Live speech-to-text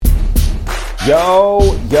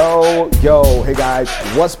Yo, yo, yo. Hey guys,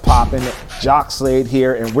 what's poppin'? Jock Slade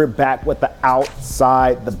here, and we're back with the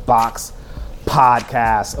Outside the Box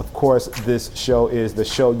podcast. Of course, this show is the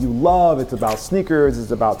show you love. It's about sneakers,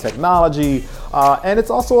 it's about technology, and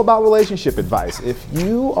it's also about relationship advice. If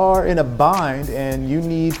you are in a bind and you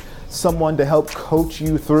need someone to help coach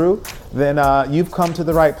you through, then you've come to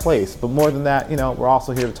the right place. But more than that, we're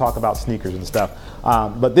also here to talk about sneakers and stuff.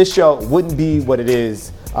 But this show wouldn't be what it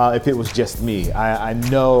is if it was just me. I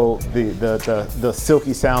know the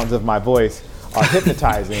silky sounds of my voice are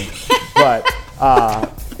hypnotizing, but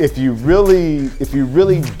if you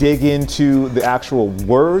really dig into the actual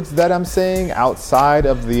words that I'm saying outside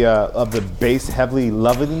of the bass heavy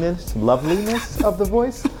loveliness of the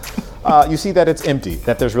voice, you see that it's empty,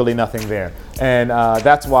 that there's really nothing there. And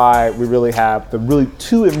that's why we really have the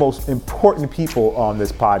two most important people on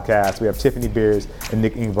this podcast. We have Tiffany Beers and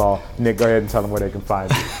Nick Engvall. Nick, go ahead and tell them where they can find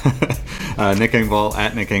you. Nick Engvall,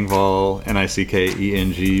 at Nick Engvall, NickEngvall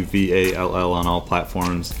on all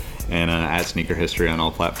platforms, and at Sneaker History on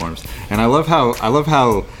all platforms. And I love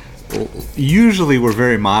how usually we're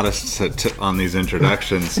very modest on these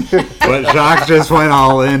introductions, but Jacques just went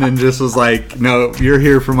all in and just was like, no, you're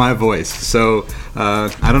here for my voice. So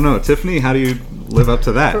I don't know, Tiffany, how do you live up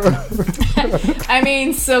to that? I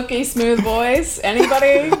mean, silky smooth voice.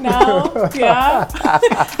 Anybody? No? Yeah?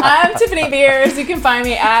 I'm Tiffany Beers. You can find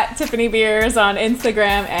me at Tiffany Beers on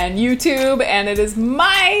Instagram and YouTube, and it is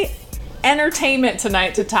my entertainment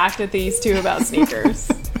tonight to talk to these two about sneakers.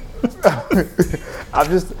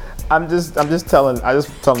 I'm just telling,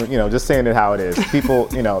 just saying it how it is. People,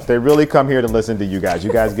 they really come here to listen to you guys.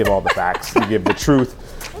 You guys give all the facts. You give the truth.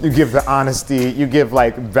 You give the honesty. You give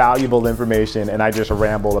valuable information, and I just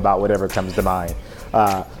ramble about whatever comes to mind.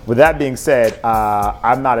 With that being said,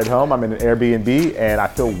 I'm not at home. I'm in an Airbnb, and I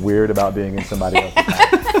feel weird about being in somebody else's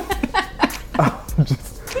house.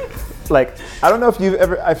 I don't know if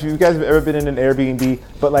you guys have ever been in an Airbnb,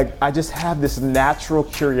 but I just have this natural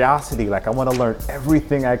curiosity. I want to learn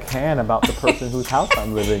everything I can about the person whose house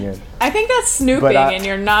I'm living in. I think that's snooping, and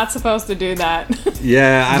you're not supposed to do that.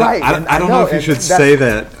 Yeah, I don't know if you should say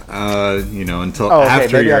that, until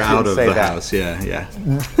after you're out of the house. Yeah.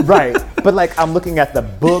 Right, but I'm looking at the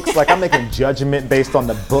books. I'm making judgment based on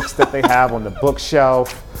the books that they have on the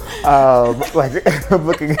bookshelf.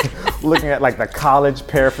 Looking at the college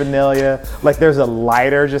paraphernalia. There's a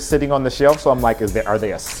lighter just sitting on the shelf, so I'm are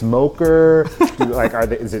they a smoker?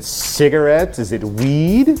 Is it cigarettes? Is it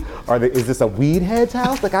weed? Is this a weed head's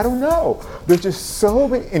house? I don't know. There's just so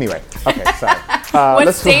many. Anyway, okay, sorry.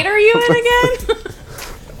 What state are you in again?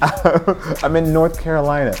 I'm in North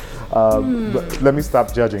Carolina. Let me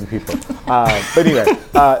stop judging people. But anyway,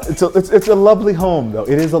 it's a lovely home, though.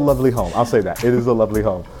 It is a lovely home. I'll say that. It is a lovely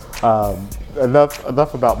home.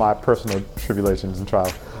 Enough about my personal tribulations and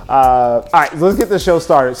trials. All right, so let's get the show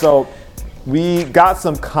started. So we got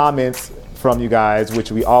some comments from you guys,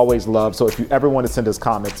 which we always love. So if you ever want to send us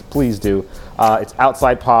comments, please do. It's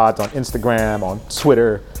Outside Pods on Instagram, on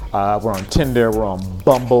Twitter. We're on Tinder, we're on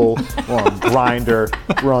Bumble, we're on Grindr,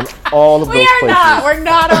 we're on all of those places. We're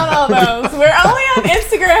not on all those. We're only on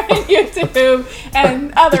Instagram and YouTube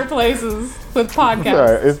and other places with podcasts.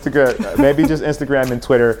 Sorry, Instagram, maybe just Instagram and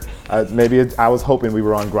Twitter. I was hoping we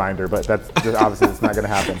were on Grindr, but that's obviously it's not going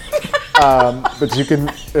to happen. But you can,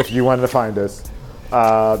 if you wanted to find us,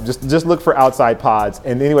 just look for Outside Pods.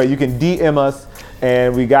 And anyway, you can DM us.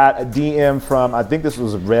 And we got a DM from, I think this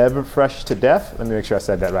was Rev Fresh to Death. Let me make sure I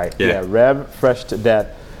said that right. Yeah, Rev Fresh to Death.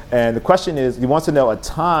 And the question is, he wants to know a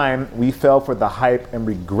time we fell for the hype and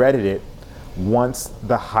regretted it once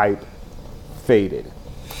the hype faded.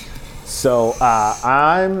 So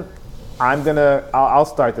I'll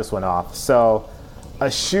start this one off. So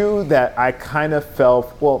a shoe that I kind of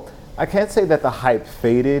I can't say that the hype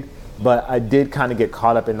faded, but I did kind of get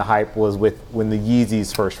caught up in the hype was when the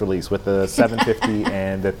Yeezys first released with the 750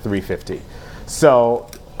 and the 350. So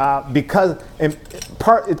because it's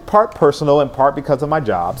part personal and part because of my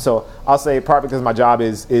job. So I'll say part because my job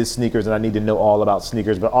is sneakers and I need to know all about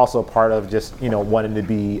sneakers, but also part of just wanting to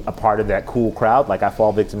be a part of that cool crowd. I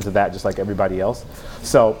fall victim to that just like everybody else.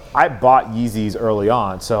 So I bought Yeezys early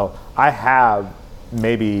on. So I have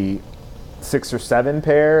maybe 6 or 7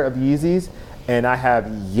 pair of Yeezys. And I have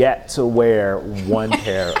yet to wear one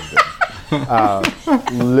pair of them.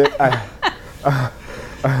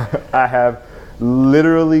 I have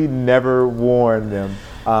literally never worn them.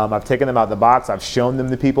 I've taken them out of the box. I've shown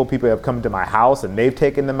them to people. People have come to my house and they've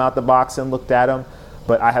taken them out the box and looked at them.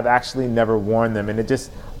 But I have actually never worn them. And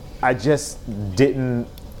I just didn't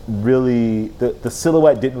really, the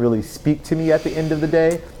silhouette didn't really speak to me at the end of the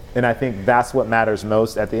day. And I think that's what matters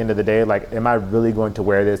most at the end of the day. Like, am I really going to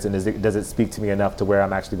wear this? And does it speak to me enough to where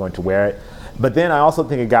I'm actually going to wear it? But then I also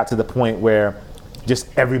think it got to the point where just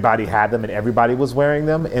everybody had them and everybody was wearing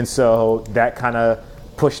them. And so that kind of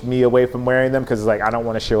pushed me away from wearing them, because like I don't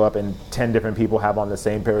want to show up and 10 different people have on the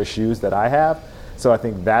same pair of shoes that I have. So I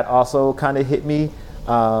think that also kind of hit me.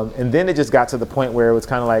 And then it just got to the point where it was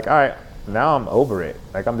kind of like, all right, now I'm over it.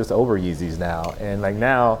 Like, I'm just over Yeezys now. And like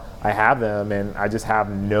now I have them and I just have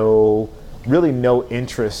really no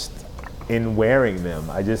interest in wearing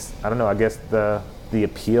them. I don't know, I guess the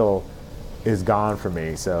appeal is gone for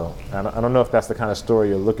me. So I don't know if that's the kind of story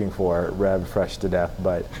you're looking for, Rev Fresh to Death,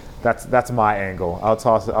 but that's my angle. I'll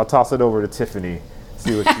toss it over to Tiffany,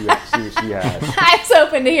 see what she has. I was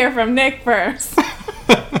hoping to hear from Nick first.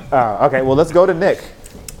 Okay, well, let's go to Nick.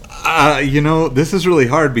 This is really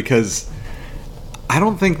hard because I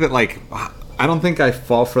don't think I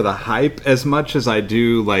fall for the hype as much as I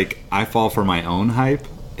do, like, I fall for my own hype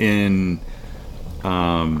in,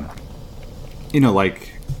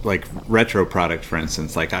 like retro product, for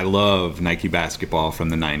instance. Like, I love Nike basketball from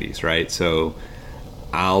the 90s, right? So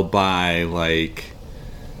I'll buy like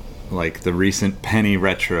the recent Penny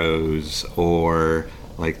retros or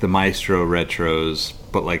like the Maestro retros,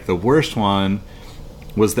 but like the worst one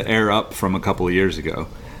was the Air Up from a couple of years ago.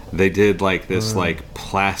 They did like this like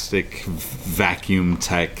plastic vacuum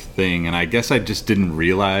tech thing, and I guess I just didn't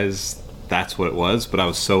realize that's what it was, but I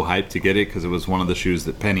was so hyped to get it because it was one of the shoes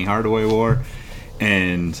that Penny Hardaway wore.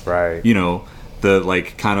 And right. The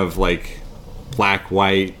like kind of like black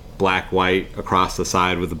white across the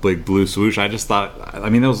side with a big blue swoosh. I just thought, I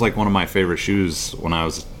mean, that was like one of my favorite shoes when I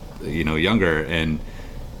was younger, and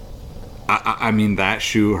I mean, that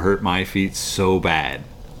shoe hurt my feet so bad.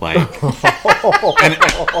 Like, and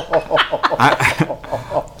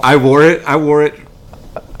I wore it.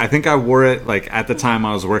 I think I wore it like at the time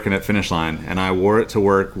I was working at Finish Line, and I wore it to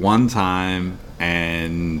work one time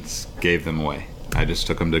and gave them away. I just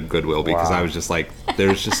took them to Goodwill because I was just like,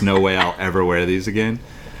 there's just no way I'll ever wear these again.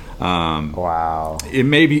 Wow. It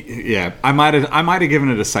may be, yeah. I might have given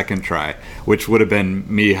it a second try, which would have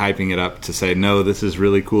been me hyping it up to say, no, this is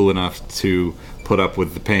really cool enough to put up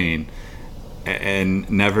with the pain. And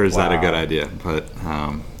never is that a good idea. But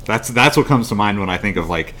that's what comes to mind when I think of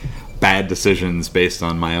like bad decisions based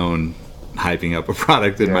on my own hyping up a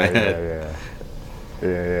product in my head.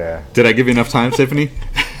 Yeah. Did I give you enough time, Tiffany?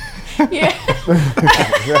 Yeah.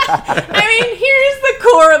 I mean, here's the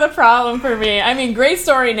core of the problem for me. I mean, great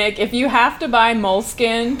story, Nick. If you have to buy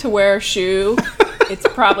moleskin to wear a shoe, it's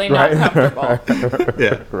probably not comfortable.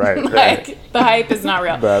 Yeah. Right. Like, the hype is not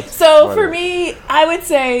real. That's so funny. for me, I would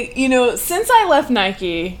say, since I left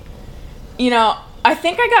Nike, I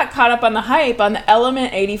think I got caught up on the hype on the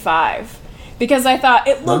Element 85. Because I thought,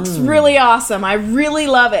 it looks really awesome. I really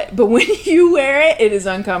love it. But when you wear it, it is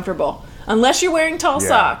uncomfortable. Unless you're wearing tall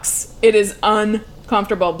socks, it is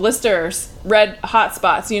uncomfortable. Blisters, red hot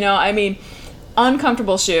spots, I mean,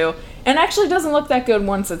 uncomfortable shoe. And actually doesn't look that good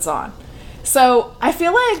once it's on. So I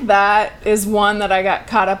feel like that is one that I got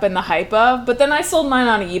caught up in the hype of. But then I sold mine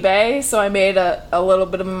on eBay, so I made a little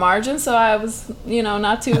bit of a margin. So I was,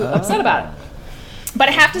 not too upset about it. But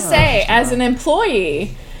I have to say, as an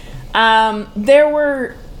employee, there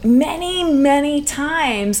were many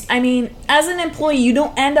times, I mean, as an employee, you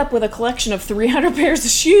don't end up with a collection of 300 pairs of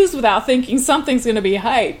shoes without thinking something's going to be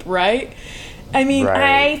hype, right? I mean,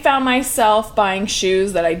 I found myself buying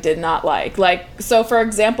shoes that I did not like. Like, so for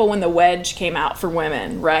example, when the wedge came out for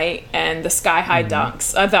women, right? And the sky-high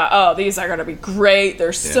dunks, I thought, oh, these are going to be great.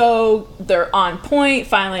 They're on point.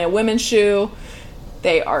 Finally, a women's shoe.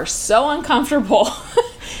 They are so uncomfortable.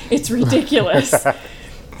 It's ridiculous.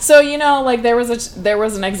 So, like there was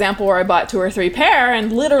an example where I bought 2 or 3 pair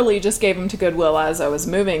and literally just gave them to Goodwill as I was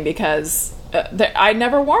moving because I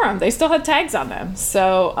never wore them. They still had tags on them.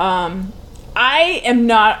 So I am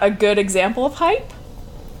not a good example of hype,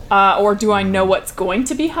 or do I know what's going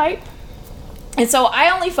to be hype? And so I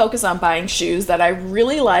only focus on buying shoes that I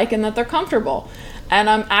really like and that they're comfortable and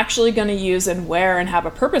I'm actually going to use and wear and have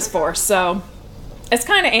a purpose for. So it's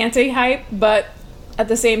kind of anti-hype, but at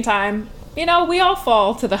the same time, we all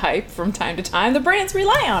fall to the hype from time to time. The brands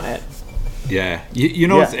rely on it. Yeah.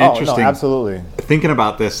 What's interesting? No, absolutely. Thinking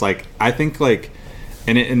about this, like, I think, like,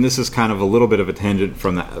 and this is kind of a little bit of a tangent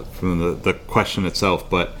from the question itself,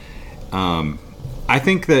 but I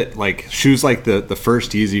think that, like, shoes like the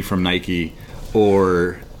first Yeezy from Nike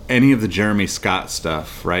or any of the Jeremy Scott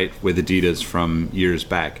stuff, right, with Adidas from years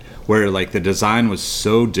back, where, like, the design was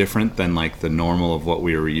so different than, like, the normal of what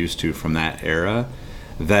we were used to from that era,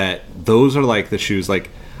 that those are like the shoes.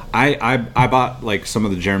 Like, I bought like some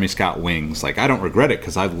of the Jeremy Scott wings. Like I don't regret it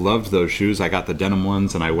because I loved those shoes. I got the denim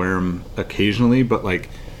ones and I wear them occasionally, but like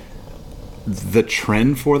the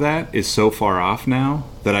trend for that is so far off now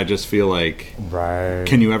that I just feel like, right,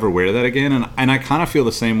 can you ever wear that again? And I kind of feel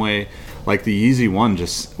the same way. Like the Yeezy one,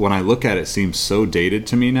 just when I look at it, seems so dated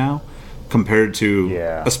to me now, compared to,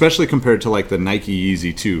 especially compared to like the Nike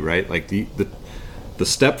Yeezy 2, right? Like the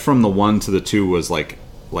step from the 1 to the 2 was like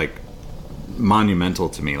monumental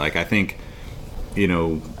to me. Like I think, you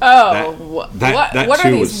know, that what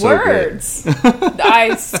are these words?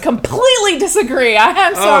 I completely disagree. I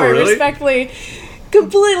am sorry, really? Respectfully,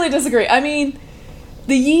 completely disagree. I mean,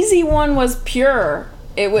 the Yeezy one was pure.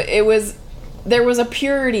 It was there was a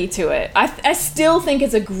purity to it. I still think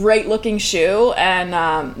it's a great looking shoe,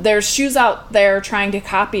 and there's shoes out there trying to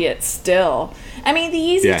copy it still. I mean, the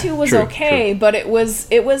Yeezy 2 was okay, but it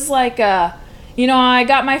was like a, you know, I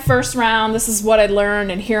got my first round, this is what I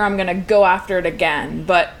learned, and here I'm going to go after it again.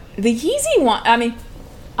 But the Yeezy one, I mean,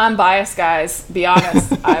 I'm biased, guys, be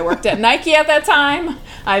honest. I worked at Nike at that time.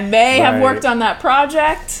 I may have worked on that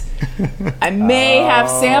project. I may have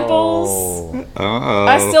samples.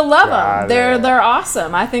 I still love them. They're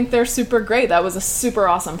awesome. I think they're super great. That was a super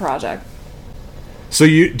awesome project. So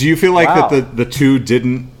do you feel like that the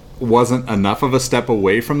 2 wasn't enough of a step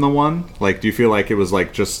away from the 1? Like, do you feel like it was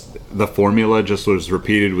like just the formula just was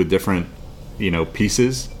repeated with different, you know,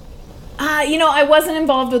 pieces? You know, I wasn't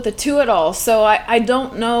involved with the 2 at all, so I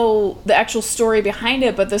don't know the actual story behind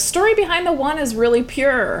it, but the story behind the 1 is really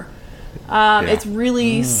pure. It's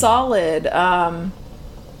really solid.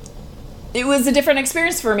 It was a different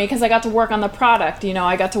experience for me because I got to work on the product. You know,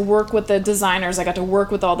 I got to work with the designers. I got to work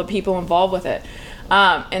with all the people involved with it.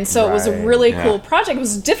 And so it was a really cool project. It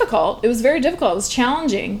was difficult. It was very difficult. It was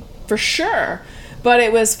challenging, for sure. But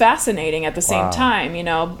it was fascinating at the same time, you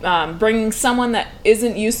know, bringing someone that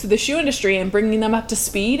isn't used to the shoe industry and bringing them up to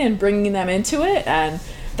speed and bringing them into it. And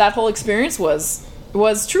that whole experience was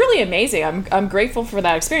truly amazing. I'm grateful for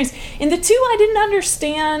that experience. In the 2, I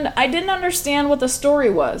didn't understand what the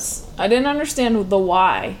story was. I didn't understand the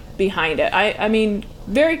why behind it. I mean,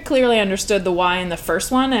 very clearly understood the why in the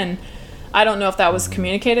first one, and I don't know if that was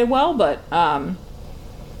communicated well, but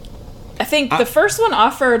I think the first one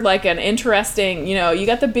offered like an interesting, you know, you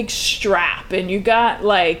got the big strap and you got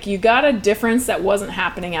a difference that wasn't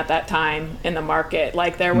happening at that time in the market.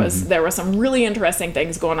 Like there was some really interesting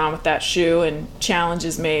things going on with that shoe and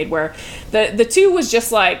challenges made where the 2 was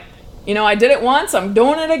just like, you know, I did it once, I'm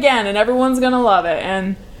doing it again, and everyone's going to love it.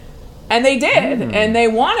 And they did, and they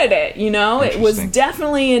wanted it, you know. It was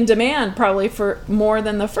definitely in demand, probably for more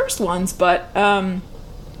than the first ones, but I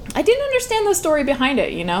didn't understand the story behind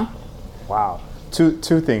it, you know. Wow.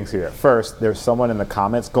 Two things here. First, there's someone in the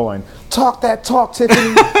comments going, talk that talk,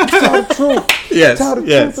 Tiffany. Tell the truth. Tell the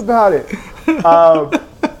truth about it.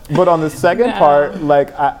 But on the second part,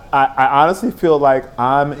 like, I honestly feel like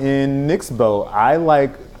I'm in Nick's boat. I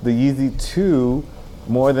like the Yeezy 2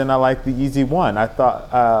 more than I like the Yeezy 1. I thought,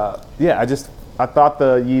 I thought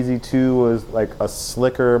the Yeezy 2 was like a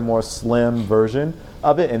slicker, more slim version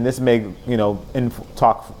of it, and this may, you know,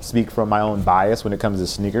 speak from my own bias when it comes to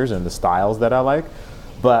sneakers and the styles that I like.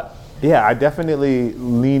 But yeah, I definitely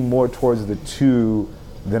lean more towards the 2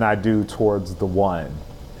 than I do towards the 1.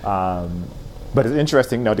 But it's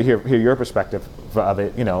interesting, you know, to hear your perspective of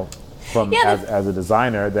it, you know, from as a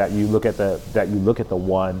designer, that you look at the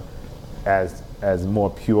 1 as more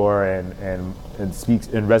pure and speaks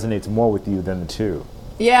and resonates more with you than the 2.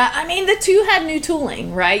 Yeah, I mean, the 2 had new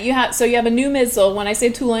tooling, right? You have a new midsole. When I say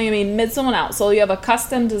tooling, I mean midsole and outsole. You have a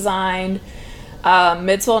custom designed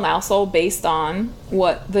midsole and outsole based on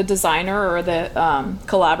what the designer or the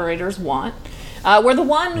collaborators want. Where the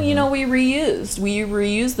 1, you know, we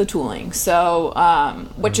reused the tooling,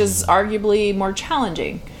 so which is arguably more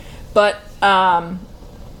challenging. But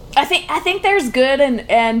I think there's good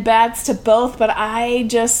and bads to both, but I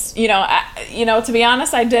just, to be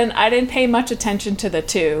honest, I didn't pay much attention to the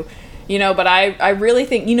 2, you know, but I really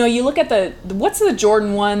think, you know, you look at what's the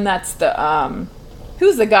Jordan 1, that's the,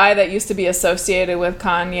 who's the guy that used to be associated with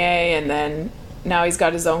Kanye and then now he's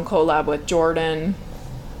got his own collab with Jordan.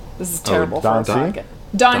 This is terrible for a podcast.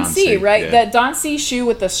 Don C, right? Yeah. That Don C shoe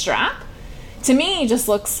with the strap, to me, just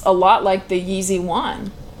looks a lot like the Yeezy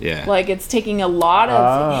 1. Yeah. Like it's taking a lot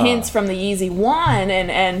of hints from the Yeezy 1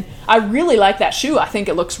 and I really like that shoe. I think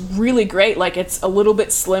it looks really great. Like it's a little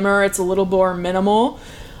bit slimmer, it's a little more minimal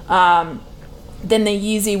than the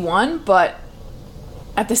Yeezy 1, but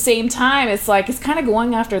at the same time it's like it's kind of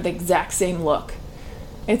going after the exact same look.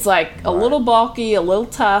 It's like a little bulky, a little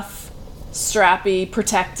tough, strappy,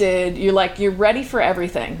 protected. You're ready for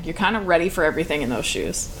everything. You're kind of ready for everything in those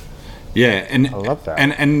shoes. Yeah, and I love that.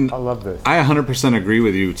 And I love this. I 100% agree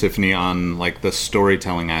with you, Tiffany, on like the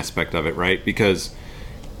storytelling aspect of it, right? Because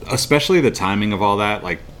especially the timing of all that,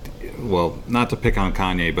 like, well, not to pick on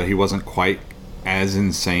Kanye, but he wasn't quite as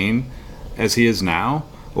insane as he is now,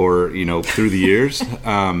 or through the years.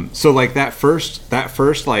 So like that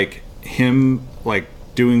first like him like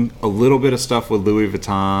doing a little bit of stuff with Louis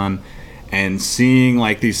Vuitton and seeing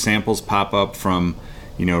like these samples pop up from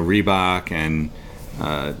Reebok and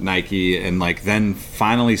Nike, and like then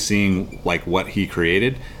finally seeing like what he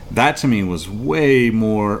created, that to me was way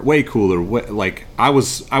cooler. Like I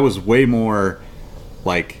was way more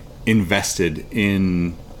like invested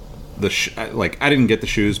in the like I didn't get the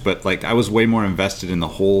shoes, but like I was way more invested in the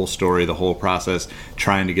whole story, the whole process,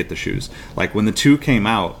 trying to get the shoes. Like when the 2 came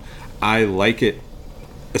out, I like it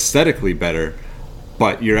aesthetically better,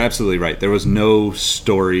 but you're absolutely right. There was no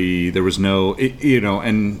story. There was no,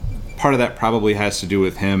 and part of that probably has to do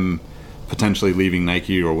with him potentially leaving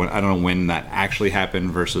Nike, or when, I don't know when that actually happened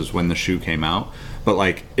versus when the shoe came out. But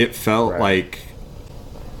like it felt like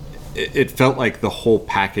the whole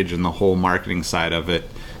package and the whole marketing side of it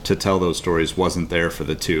to tell those stories wasn't there for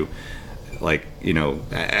the 2, like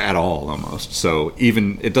at all almost. So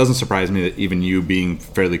even it doesn't surprise me that even you, being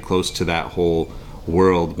fairly close to that whole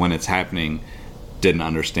world when it's happening, didn't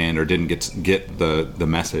understand or didn't get the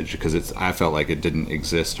message, because I felt like it didn't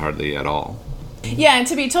exist hardly at all. Yeah, and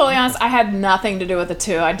to be totally honest, I had nothing to do with the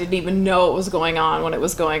 2. I didn't even know it was going on when it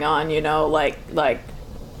was going on,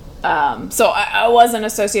 so I wasn't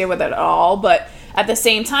associated with it at all. But at the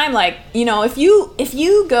same time, like, if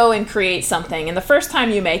you go and create something and the first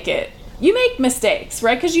time you make it, you make mistakes,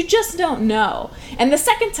 right? Because you just don't know. And the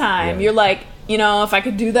second time, you're like, if I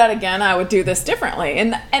could do that again, I would do this differently.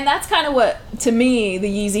 And that's kind of what, to me, the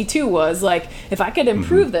Yeezy 2 was. Like, if I could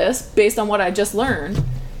improve this based on what I just learned,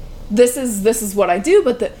 this is what I do.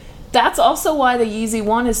 But that's also why the Yeezy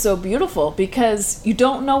 1 is so beautiful, because you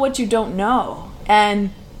don't know what you don't know.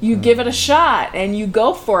 And you give it a shot and you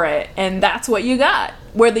go for it, and that's what you got.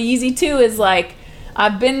 Where the Yeezy 2 is like,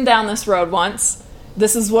 I've been down this road once.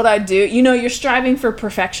 This is what I do. You're striving for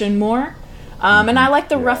perfection more. And I like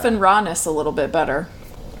the rough and rawness a little bit better.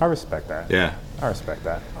 I respect that. Yeah. I respect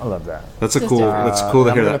that. I love that. That's cool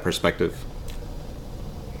to hear that perspective.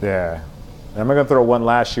 Yeah. And I'm going to throw one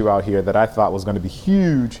last shoe out here that I thought was going to be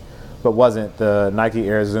huge, but wasn't, the Nike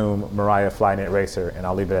Air Zoom Mariah Flyknit Racer. And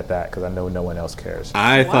I'll leave it at that because I know no one else cares.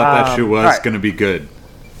 I thought that shoe was going to be good.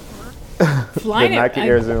 The Nike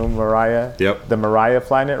Air Zoom Mariah. Yep. The Mariah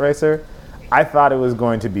Flyknit Racer. I thought it was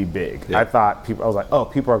going to be big. Yeah. I was like, oh,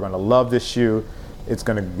 people are going to love this shoe. It's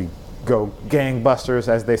going to go gangbusters,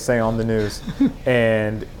 as they say on the news.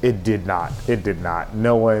 And it did not. It did not.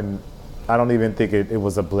 No one, I don't even think it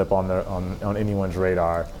was a blip on anyone's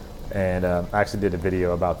radar. And I actually did a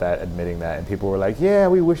video about that, admitting that. And people were like,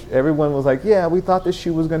 yeah, everyone was like, yeah, we thought this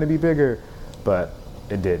shoe was going to be bigger. But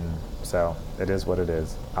it didn't. So it is what it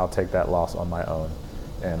is. I'll take that loss on my own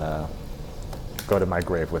and go to my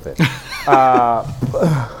grave with it.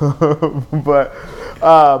 But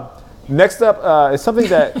next up is something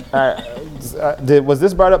that was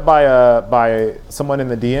this brought up by someone in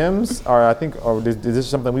the DMs, or is this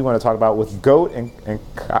something we want to talk about with GOAT and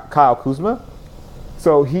Kyle Kuzma?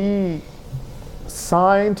 So he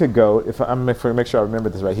signed to GOAT. If I'm make sure I remember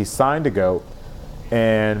this right, he signed to GOAT,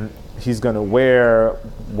 and he's going to wear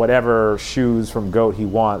whatever shoes from GOAT he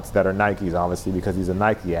wants that are Nikes, obviously, because he's a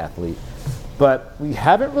Nike athlete. But we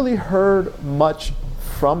haven't really heard much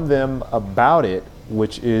from them about it,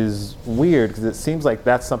 which is weird, because it seems like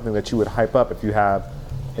that's something that you would hype up if you have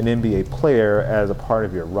an NBA player as a part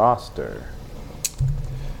of your roster.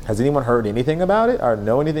 Has anyone heard anything about it or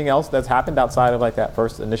know anything else that's happened outside of like that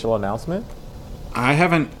first initial announcement? I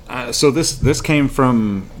haven't. So this came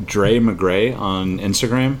from Dre McGray on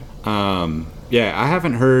Instagram. Yeah, I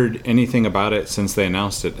haven't heard anything about it since they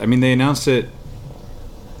announced it. I mean, they announced it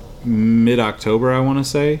mid-October, I want to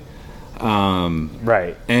say.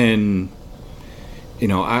 Right. And,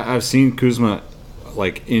 I've seen Kuzma,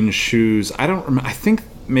 like, in shoes. I don't remember. I think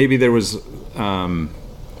maybe there was...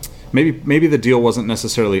 Maybe the deal wasn't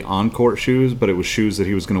necessarily on-court shoes, but it was shoes that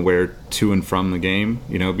he was going to wear to and from the game,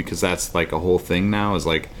 because that's, like, a whole thing now, is,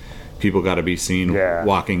 like, people got to be seen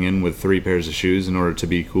walking in with 3 pairs of shoes in order to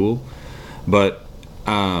be cool. But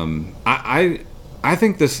I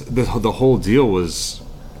think the whole deal was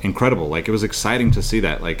incredible. Like, it was exciting to see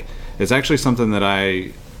that. Like, it's actually something that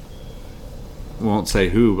I won't say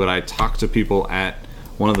who, but I talked to people at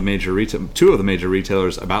two of the major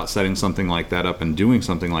retailers about setting something like that up and doing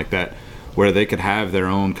something like that where they could have their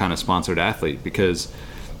own kind of sponsored athlete, because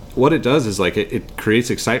what it does is like it creates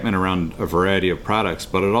excitement around a variety of products,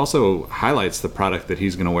 but it also highlights the product that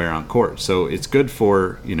he's going to wear on court. So it's good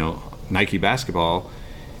for, you know, Nike basketball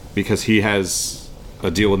because he has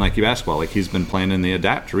a deal with Nike basketball. Like he's been playing in the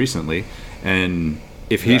Adapt recently, and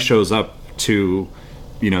if he shows up to,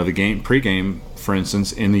 you know, the game pregame, for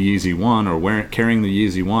instance, in the Yeezy 1 or carrying the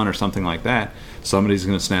Yeezy 1 or something like that, somebody's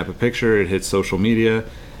going to snap a picture. It hits social media,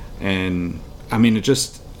 and I mean, it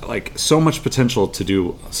just like so much potential to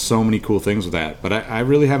do so many cool things with that. But I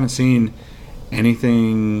really haven't seen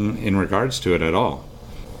anything in regards to it at all.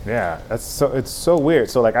 Yeah, it's so weird.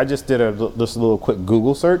 So like I just did this little quick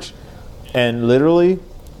Google search, and literally,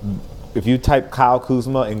 if you type Kyle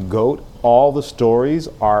Kuzma and GOAT, all the stories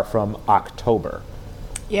are from October.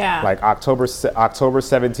 Yeah. Like October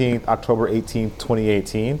 17th, October 18th,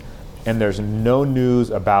 2018, and there's no news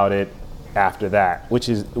about it after that, which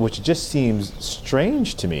just seems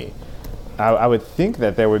strange to me. I would think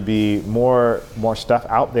that there would be more stuff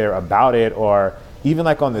out there about it, or even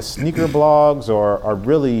like on the sneaker blogs or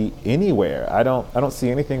really anywhere. I don't see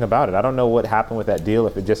anything about it. I don't know what happened with that deal,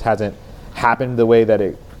 if it just hasn't happened the way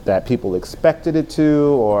that people expected it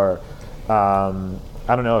to, or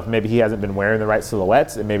I don't know if maybe he hasn't been wearing the right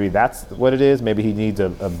silhouettes, and maybe that's what it is. Maybe he needs a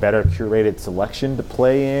better curated selection to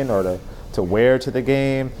play in or to wear to the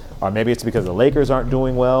game. Or maybe it's because the Lakers aren't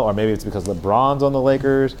doing well, or maybe it's because LeBron's on the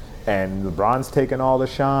Lakers and LeBron's taking all the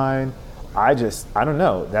shine. I don't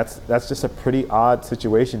know. That's just a pretty odd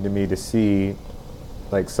situation to me to see,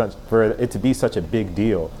 like for it to be such a big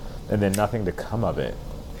deal and then nothing to come of it.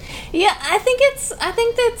 Yeah, I think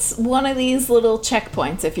that's one of these little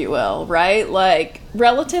checkpoints, if you will, right? Like,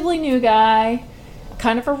 relatively new guy,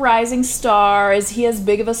 kind of a rising star. Is he as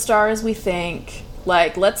big of a star as we think?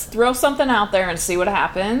 Like, let's throw something out there and see what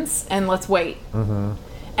happens, and let's wait. Mm-hmm.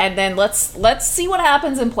 And then let's see what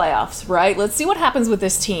happens in playoffs, right? Let's see what happens with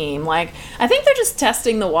this team. Like, I think they're just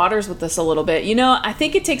testing the waters with this a little bit. You know, I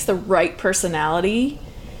think it takes the right personality,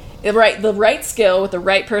 the right skill with the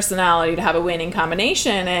right personality to have a winning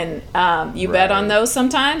combination. And you bet on those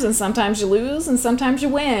sometimes, and sometimes you lose, and sometimes you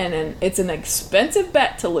win. And it's an expensive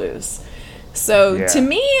bet to lose. So to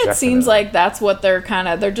me, it seems like that's what they're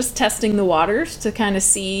just testing the waters to kind of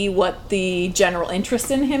see what the general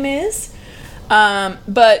interest in him is.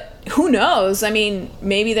 But who knows? I mean,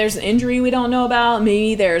 maybe there's an injury we don't know about.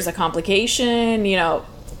 Maybe there's a complication. You know,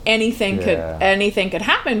 anything could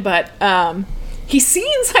happen. But he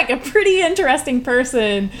seems like a pretty interesting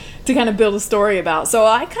person to kind of build a story about. So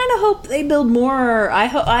I kind of hope they build more. I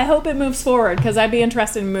hope it moves forward, because I'd be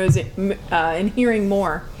interested in hearing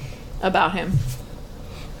more about him.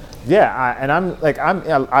 Yeah,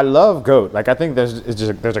 I love GOAT. Like, I think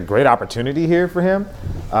there's a great opportunity here for him.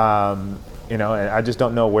 You know, and I just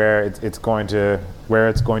don't know where it's going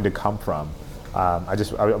to come from. I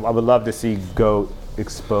would love to see GOAT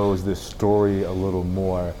expose this story a little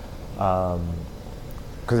more,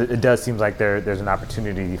 because it does seem like there's an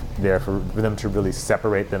opportunity there for them to really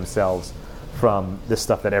separate themselves from the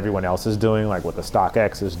stuff that everyone else is doing, like what the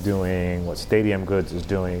StockX is doing, what Stadium Goods is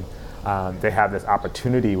doing. They have this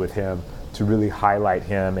opportunity with him to really highlight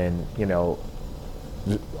him and, you know,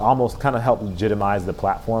 almost kind of help legitimize the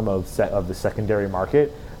platform of the secondary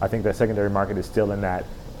market. I think the secondary market is still in that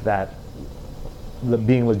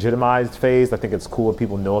being legitimized phase. I think it's cool if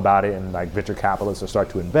people know about it and like venture capitalists will start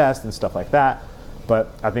to invest and stuff like that.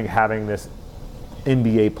 But I think having this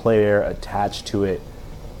NBA player attached to it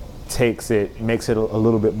makes it a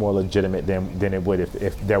little bit more legitimate than it would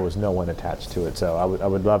if there was no one attached to it. So I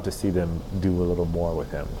would love to see them do a little more with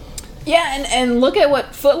him. Yeah, and look at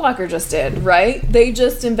what Foot Locker just did, right? They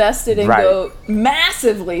just invested in GOAT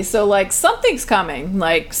massively. So, like, something's coming.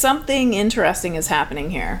 Like, something interesting is happening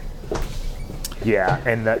here. Yeah,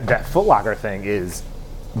 and that Foot Locker thing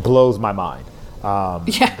blows my mind.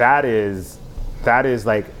 That is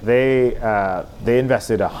like they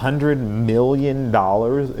invested $100 million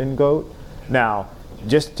in GOAT. Now,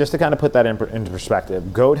 just to kind of put that into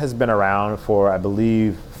perspective, GOAT has been around for, I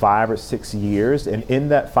believe, 5 or 6 years, and in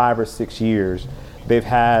that 5 or 6 years, they've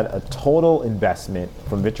had a total investment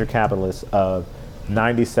from venture capitalists of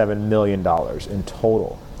 $97 million in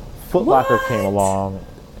total. Foot Locker came along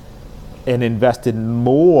and invested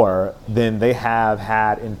more than they have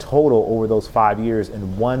had in total over those 5 years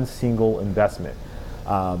in one single investment.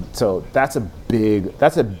 So that's a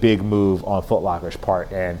big move on Foot Locker's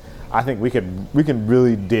part, and I think we can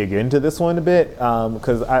really dig into this one a bit,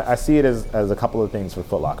 because I see it as a couple of things for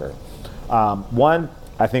Foot Locker. One,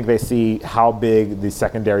 I think they see how big the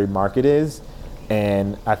secondary market is,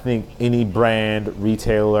 And I think any brand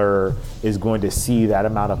retailer is going to see that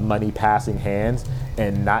amount of money passing hands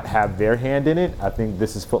and not have their hand in it. I think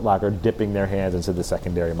this is Foot Locker dipping their hands into the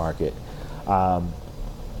secondary market.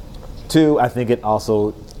 Two, I think it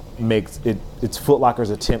also makes it's Foot Locker's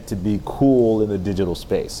attempt to be cool in the digital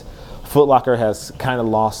space. Foot Locker has kind of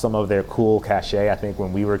lost some of their cool cachet. I think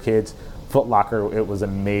when we were kids, Foot Locker, it was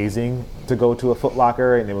amazing to go to a Foot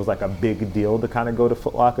Locker, and it was like a big deal to kind of go to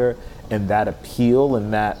Foot Locker. And that appeal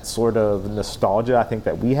and that sort of nostalgia I think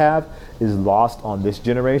that we have is lost on this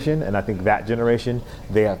generation. And I think that generation,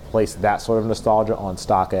 they have placed that sort of nostalgia on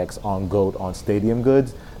StockX, on GOAT, on Stadium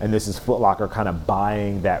Goods. And this is Foot Locker kind of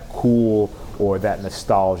buying that cool or that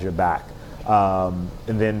nostalgia back. And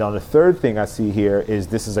then on the third thing I see here is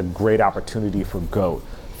this is a great opportunity for GOAT.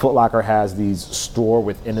 Foot Locker has these store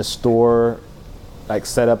within a store like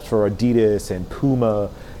setups for Adidas and Puma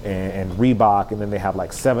and Reebok, and then they have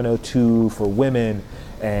like 702 for women.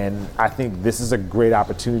 And I think this is a great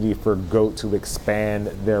opportunity for GOAT to expand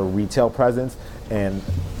their retail presence and,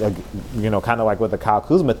 kind of like with the Kyle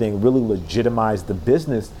Kuzma thing, really legitimize the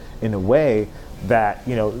business in a way that,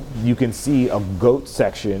 you can see a GOAT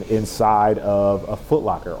section inside of a Foot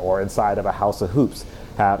Locker or inside of a House of Hoops.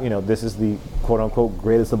 This is the quote unquote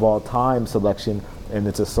greatest of all time selection, and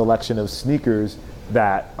it's a selection of sneakers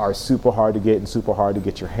that are super hard to get and super hard to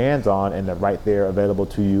get your hands on, and they're right there available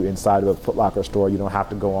to you inside of a Foot Locker store. You don't have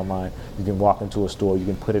to go online. You can walk into a store, you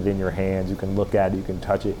can put it in your hands, you can look at it, you can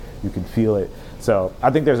touch it, you can feel it. So I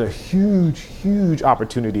think there's a huge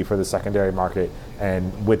opportunity for the secondary market,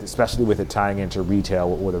 and especially with it tying into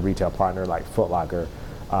retail with a retail partner like Foot Locker.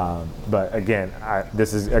 But again,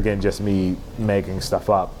 this is again just me making stuff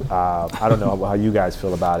up. I don't know how you guys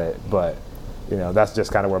feel about it, but that's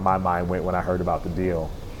just kind of where my mind went when I heard about the deal.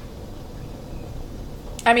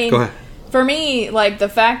 I mean, for me, like the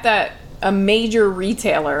fact that a major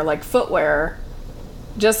retailer like footwear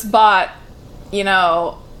just bought,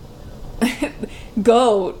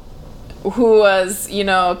 GOAT, who was,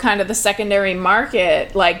 kind of the secondary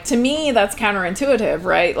market, like to me, that's counterintuitive,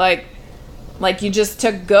 right? Like you just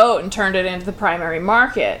took GOAT and turned it into the primary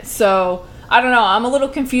market. So I don't know. I'm a little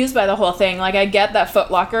confused by the whole thing. Like, I get that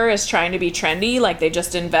Foot Locker is trying to be trendy. Like, they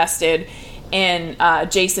just invested in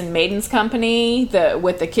Jason Mayden's company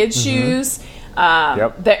with the kids' shoes.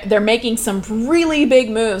 They're making some really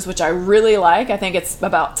big moves, which I really like. I think it's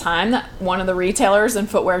about time that one of the retailers in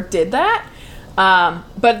footwear did that.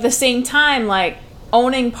 But at the same time, like,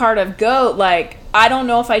 owning part of GOAT, like, I don't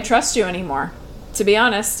know if I trust you anymore, to be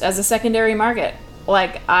honest, as a secondary market.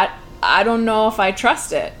 Like, I don't know if I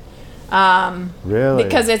trust it. Really?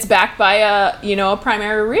 Because it's backed by a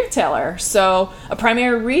primary retailer. So a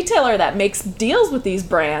primary retailer that makes deals with these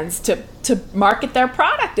brands to market their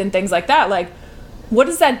product and things like that. Like, what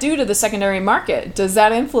does that do to the secondary market? Does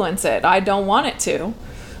that influence it? I don't want it to.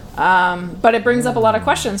 But it brings up a lot of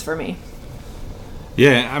questions for me.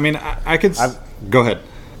 Yeah, I mean, I could... Go ahead.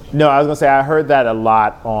 No, I was going to say, I heard that a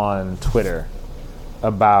lot on Twitter.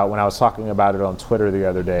 About when I was talking about it on Twitter the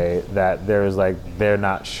other day, that there's they're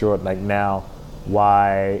not sure now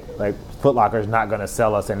why Foot Locker is not going to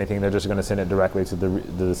sell us anything. They're just going to send it directly to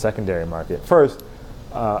the secondary market. First,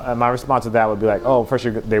 and my response to that would be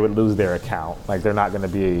first they would lose their account. Like, they're not going to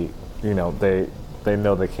be, they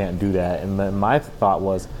know they can't do that. And then my thought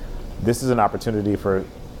was, this is an opportunity for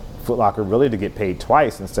Foot Locker really to get paid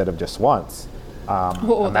twice instead of just once.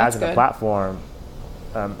 Imagine a platform.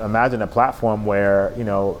 Imagine a platform where,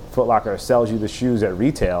 Foot Locker sells you the shoes at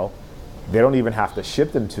retail. They don't even have to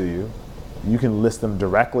ship them to you. You can list them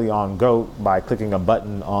directly on GOAT by clicking a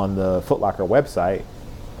button on the Foot Locker website,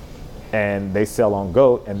 and they sell on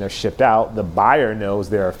GOAT and they're shipped out. The buyer knows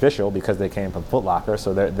they're official because they came from Foot Locker,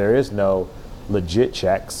 so there is no legit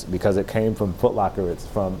checks because it came from Foot Locker. It's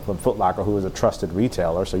from Foot Locker, who is a trusted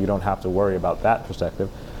retailer, so you don't have to worry about that perspective.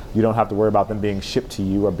 You don't have to worry about them being shipped to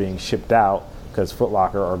you or being shipped out, because Foot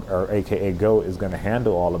Locker or AKA GOAT is going to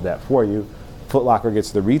handle all of that for you. Foot Locker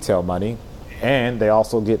gets the retail money, and they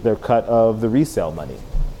also get their cut of the resale money.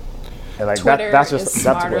 And Twitter is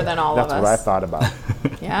smarter than all of us. That's what I thought about.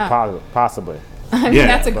 Yeah, possibly. I mean,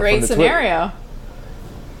 that's a great scenario.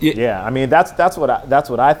 Yeah, I mean that's what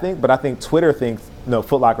I think. But I think Twitter thinks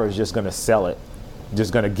Foot Locker is just going to sell it,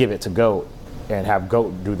 just going to give it to GOAT and have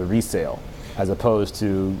GOAT do the resale, as opposed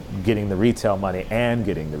to getting the retail money and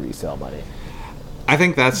getting the resale money. I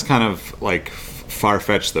think that's kind of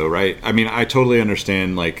far-fetched though, right? I mean, I totally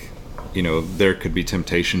understand there could be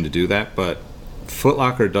temptation to do that, but Foot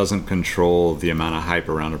Locker doesn't control the amount of hype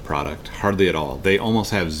around a product, hardly at all. They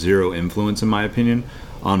almost have zero influence, in my opinion,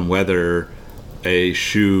 on whether a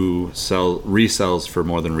shoe resells for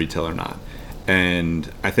more than retail or not. And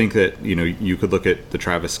I think that, you could look at the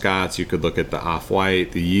Travis Scotts, you could look at the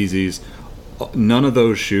Off-White, the Yeezys. None of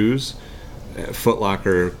those shoes, Foot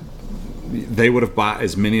Locker, they would have bought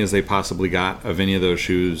as many as they possibly got of any of those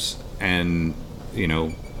shoes. And,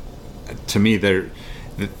 to me,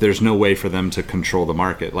 there's no way for them to control the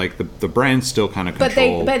market. Like the brands still kind of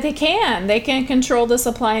control. But they can control the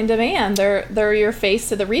supply and demand. They're your face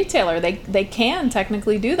to the retailer. They can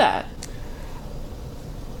technically do that.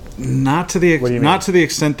 Not to the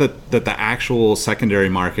extent that the actual secondary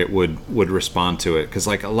market would respond to it, because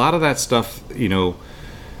like a lot of that stuff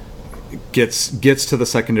gets to the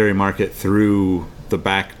secondary market through the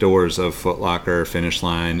back doors of Foot Locker, Finish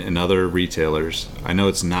Line, and other retailers. I know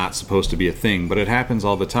it's not supposed to be a thing, but it happens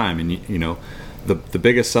all the time. And the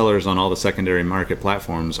biggest sellers on all the secondary market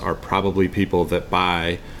platforms are probably people that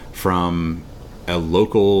buy from a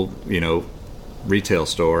local retail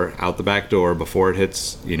store out the back door before it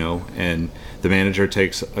hits, and the manager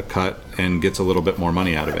takes a cut and gets a little bit more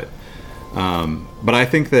money out of it. But I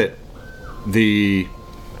think that the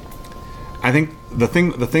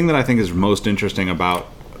thing that I think is most interesting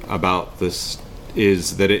about this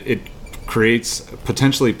is that it creates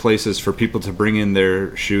potentially places for people to bring in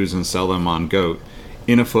their shoes and sell them on GOAT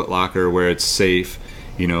in a Foot Locker where it's safe.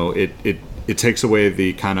 It takes away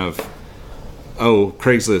the kind of,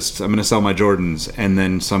 Craigslist, I'm going to sell my Jordans, and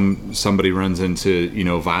then somebody runs into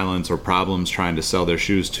violence or problems trying to sell their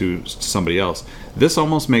shoes to somebody else. This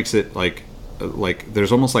almost makes it like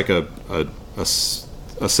there's almost like a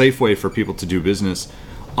safe way for people to do business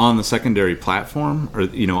on the secondary platform, or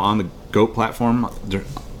on the GOAT platform,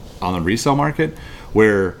 on the resale market,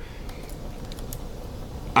 where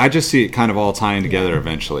I just see it kind of all tying together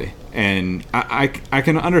eventually. And I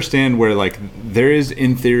can understand where like there is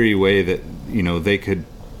in theory a way that they could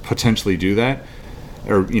potentially do that,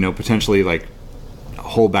 or potentially like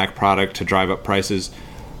hold back product to drive up prices,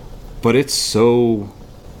 but it's so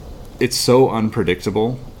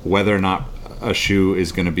unpredictable whether or not a shoe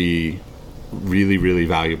is going to be really, really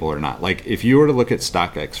valuable or not. Like if you were to look at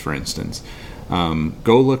StockX, for instance,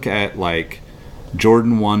 go look at like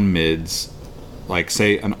Jordan 1 mids, like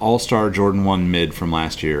say an all-star Jordan 1 mid from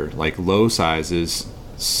last year, like low sizes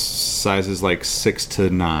like 6 to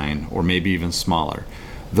 9 or maybe even smaller.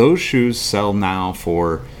 Those shoes sell now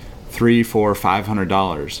for $300, $400,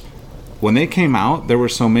 $500. When they came out, there were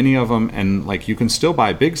so many of them, and like you can still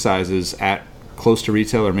buy big sizes at close to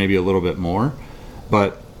retail or maybe a little bit more,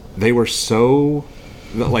 but they were so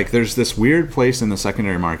like there's this weird place in the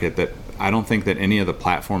secondary market that I don't think that any of the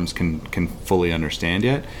platforms can fully understand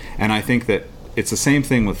yet. And I think that it's the same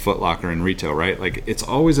thing with Foot Locker and retail, right? Like it's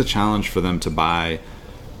always a challenge for them to buy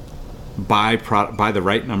the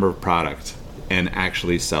right number of product and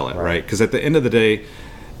actually sell it, right? Because at the end of the day,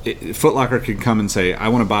 Foot Locker could come and say, I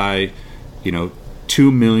want to buy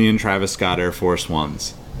 2 million Travis Scott Air Force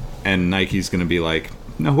Ones, and Nike's going to be like,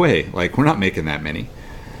 no way, like we're not making that many.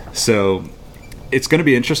 So it's going to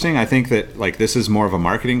be interesting. I think that like this is more of a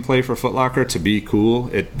marketing play for Foot Locker to be cool.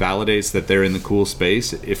 It validates that they're in the cool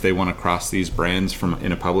space if they want to cross these brands from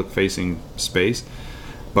in a public facing space.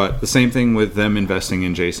 But the same thing with them investing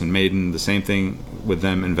in Jason Maiden, the same thing with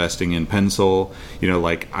them investing in Pensole.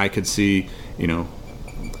 Like I could see,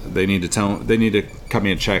 they need to cut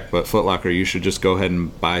me a check, but Foot Locker, you should just go ahead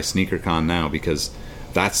and buy SneakerCon now, because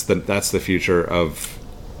that's the future of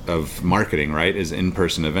marketing, right? Is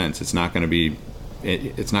in-person events. It's not going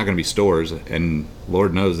to be stores, and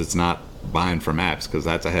Lord knows it's not buying from apps, because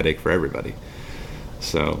that's a headache for everybody.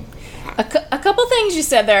 So a couple things you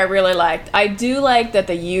said there I really liked. I do like that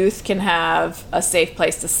the youth can have a safe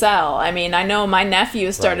place to sell. I mean, I know my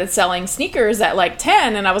nephew started selling sneakers at like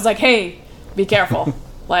 10, and I was like, hey, be careful.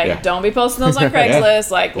 Like, don't be posting those on Craigslist.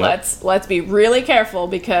 Like, let's be really careful,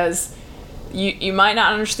 because you might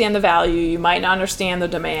not understand the value, you might not understand the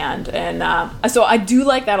demand, and so I do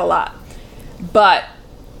like that a lot. But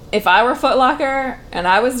if I were Foot Locker and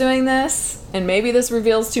I was doing this, and maybe this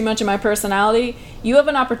reveals too much of my personality, you have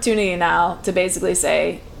an opportunity now to basically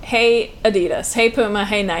say, hey Adidas, hey Puma,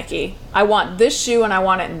 hey Nike, I want this shoe and I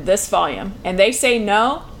want it in this volume. And they say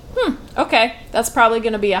no, okay, that's probably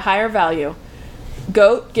going to be a higher value.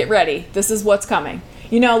 GOAT, get ready. This is what's coming.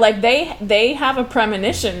 Like they have a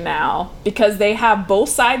premonition now, because they have both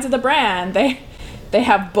sides of the brand. They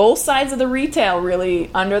have both sides of the retail really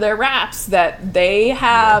under their wraps, that they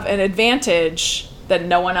have an advantage that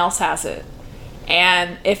no one else has it.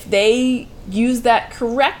 And if they use that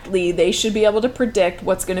correctly, they should be able to predict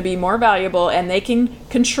what's going to be more valuable, and they can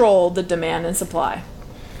control the demand and supply.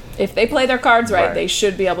 If they play their cards right, they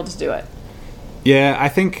should be able to do it. Yeah, I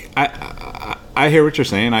think I hear what you're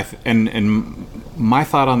saying. And my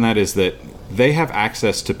thought on that is that they have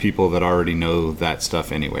access to people that already know that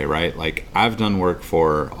stuff anyway, right? Like, I've done work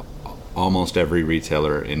for almost every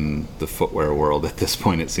retailer in the footwear world at this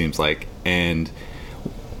point, it seems like, and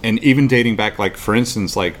even dating back, like, for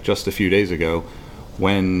instance, like just a few days ago,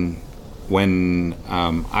 when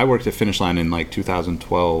I worked at Finish Line in like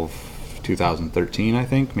 2012, 2013, I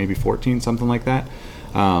think, maybe 14, something like that.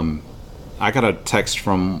 I got a text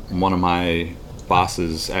from one of my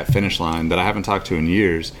bosses at Finish Line that I haven't talked to in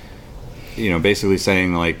years, basically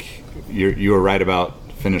saying, like, you were right about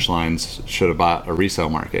Finish Lines should have bought a resale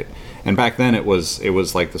market. And back then it was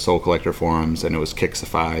like the Soul Collector forums, and it was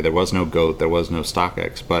Kixify. There was no GOAT, there was no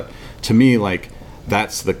StockX. But to me, like,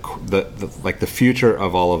 that's the future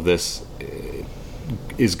of all of this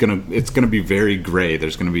it's gonna be very gray.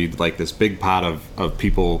 There's gonna be like this big pot of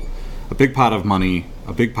people, a big pot of money,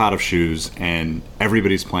 a big pot of shoes, and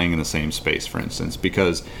everybody's playing in the same space, for instance.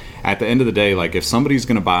 Because at the end of the day, like, if somebody's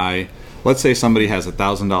gonna buy, let's say somebody has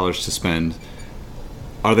 $1,000 to spend,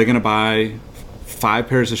 are they gonna buy 5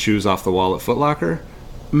 pairs of shoes off the wall at Foot Locker?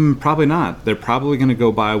 Probably not. They're probably going to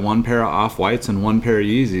go buy 1 pair of Off-Whites and 1 pair of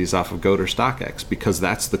Yeezys off of GOAT or StockX, because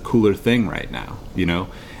that's the cooler thing right now,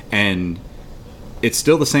 And it's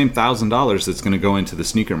still the same $1,000 that's going to go into the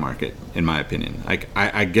sneaker market, in my opinion. Like,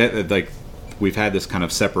 I get that, like, we've had this kind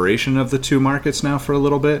of separation of the two markets now for a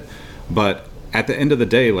little bit, but at the end of the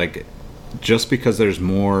day, like, just because there's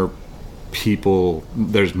more people,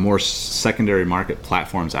 there's more secondary market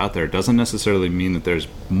platforms out there, doesn't necessarily mean that there's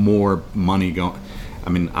more money going. I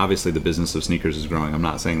mean, obviously the business of sneakers is growing. I'm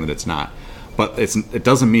not saying that it's not, but it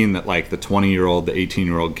doesn't mean that, like, the 20-year-old, the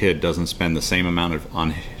 18-year-old kid doesn't spend the same amount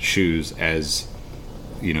on shoes as,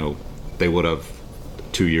 they would have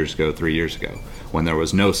 2 years ago, 3 years ago, when there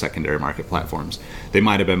was no secondary market platforms. They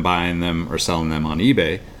might have been buying them or selling them on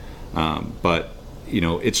eBay, but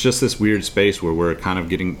it's just this weird space where we're kind of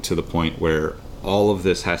getting to the point where all of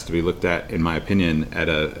this has to be looked at, in my opinion,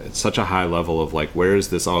 at such a high level of, like, where is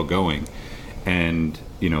this all going? And,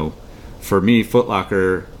 for me, Foot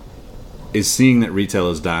Locker is seeing that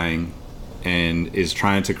retail is dying and is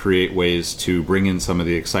trying to create ways to bring in some of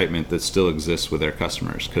the excitement that still exists with their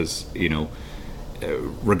customers. Because,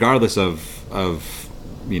 regardless of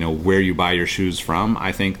where you buy your shoes from,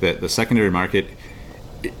 I think that the secondary market,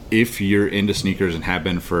 if you're into sneakers and have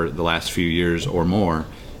been for the last few years or more,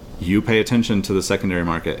 you pay attention to the secondary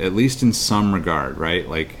market, at least in some regard, right?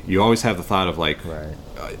 Like, you always have the thought of, like, right.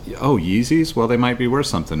 Oh, Yeezys? Well, they might be worth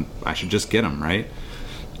something. I should just get them, right?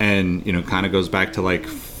 And, kind of goes back to, like,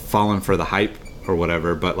 falling for the hype or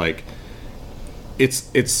whatever. But, like,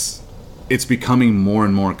 it's becoming more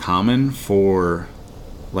and more common for,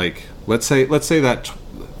 like, let's say that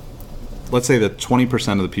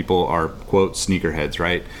 20% of the people are, quote, sneakerheads,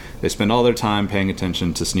 right? They spend all their time paying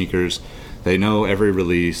attention to sneakers. They know every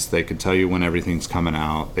release. They can tell you when everything's coming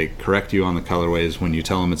out. They correct you on the colorways when you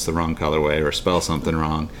tell them it's the wrong colorway or spell something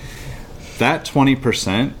wrong. That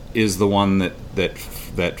 20% is the one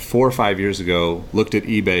that 4 or 5 years ago looked at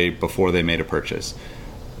eBay before they made a purchase.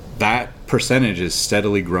 That percentage is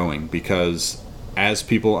steadily growing, because as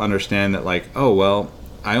people understand that, like, oh, well,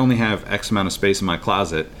 I only have X amount of space in my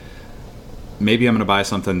closet, maybe I'm going to buy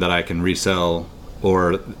something that I can resell,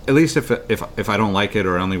 or at least if I don't like it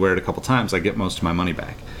or I only wear it a couple times, I get most of my money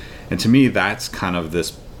back. And to me, that's kind of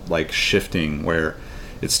this, like, shifting where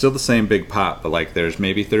it's still the same big pot, but, like, there's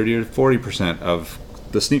maybe 30 or 40% of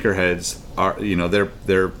the sneakerheads are,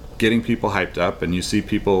 they're getting people hyped up, and you see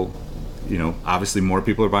people, obviously more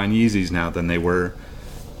people are buying Yeezys now than they were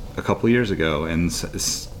a couple years ago, and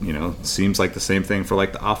seems like the same thing for,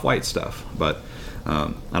 like, the Off-White stuff. But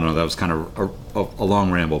I don't know, that was kind of a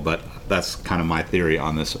long ramble, but that's kind of my theory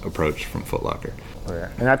on this approach from Foot Locker.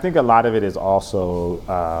 And I think a lot of it is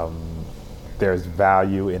also there's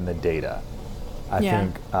value in the data.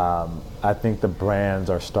 I think the brands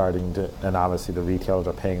are starting to, and obviously the retailers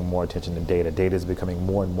are paying more attention to data. Data is becoming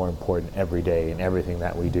more and more important every day in everything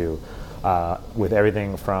that we do, with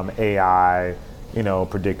everything from AI,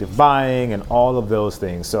 predictive buying and all of those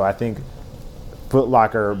things. So I think Foot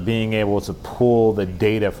Locker being able to pull the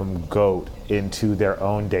data from GOAT into their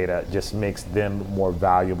own data just makes them more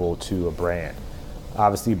valuable to a brand.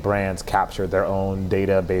 Obviously, brands capture their own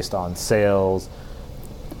data based on sales,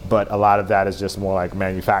 but a lot of that is just more like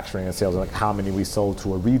manufacturing and sales, like how many we sold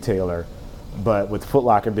to a retailer. But with Foot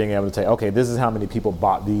Locker being able to say, okay, this is how many people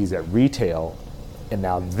bought these at retail, and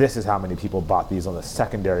now this is how many people bought these on the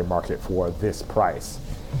secondary market for this price.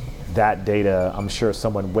 That data, I'm sure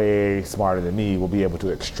someone way smarter than me will be able to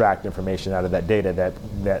extract information out of that data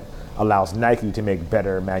that allows Nike to make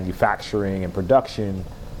better manufacturing and production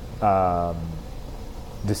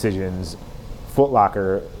decisions. Foot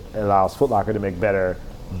Locker allows Foot Locker to make better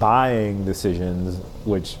buying decisions,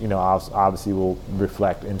 which obviously will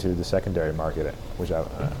reflect into the secondary market, which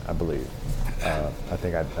I believe. I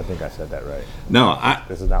think I said that right. No,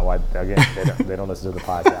 this is not why. Again, they don't listen to the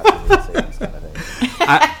podcast when we say these kind of things.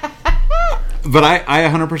 But I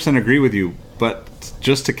 100% agree with you. But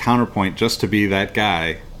just to counterpoint, just to be that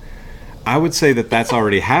guy, I would say that that's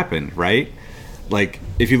already happened, right? Like,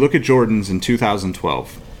 if you look at Jordans in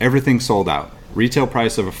 2012, everything sold out. Retail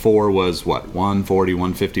price of a 4 was what? 140,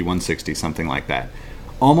 150, 160, something like that.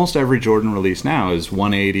 Almost every Jordan release now is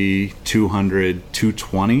 180, 200,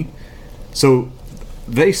 220. So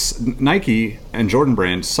Nike and Jordan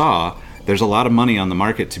Brand saw there's a lot of money on the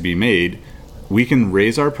market to be made. We can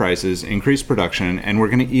raise our prices, increase production, and we're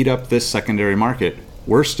going to eat up this secondary market.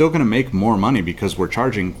 We're still going to make more money because we're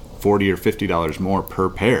charging $40 or $50 more per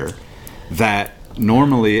pair that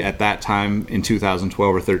normally at that time in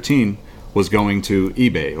 2012 or 13 was going to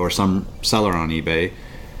eBay or some seller on eBay.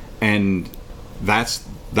 And that's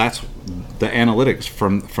the analytics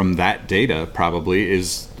from that data probably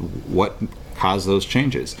is what caused those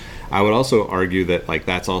changes. I would also argue that like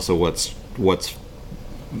that's also what's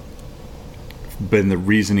been the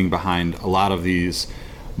reasoning behind a lot of these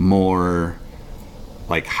more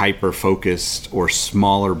like hyper focused or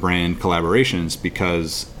smaller brand collaborations,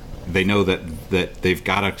 because they know that they've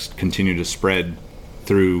got to continue to spread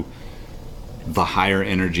through the higher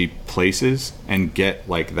energy places and get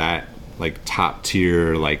like that like top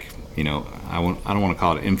tier, like, I don't want to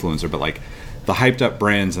call it influencer, but like the hyped up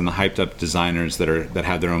brands and the hyped up designers that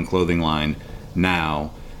have their own clothing line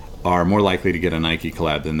now are more likely to get a Nike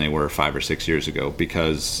collab than they were 5 or 6 years ago,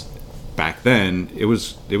 because back then it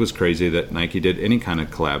was crazy that Nike did any kind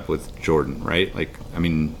of collab with Jordan, right? Like, I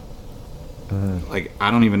mean, like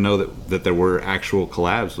I don't even know that there were actual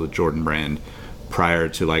collabs with Jordan Brand prior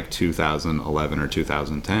to like 2011 or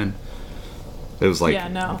 2010. It was like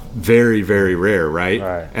very, very rare, right?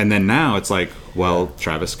 And then now it's like, well,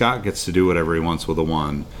 Travis Scott gets to do whatever he wants with a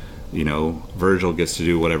 1. Virgil gets to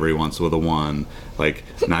do whatever he wants with a 1. Like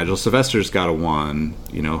Nigel Sylvester's got a 1.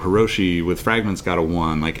 Hiroshi with Fragments got a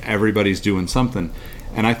 1. Like everybody's doing something,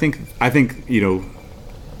 and I think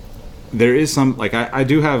there is some like I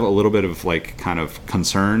do have a little bit of like kind of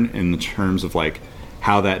concern in terms of like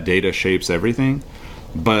how that data shapes everything.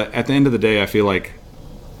 But at the end of the day, I feel like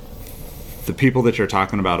the people that you're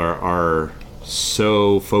talking about are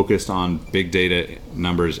so focused on big data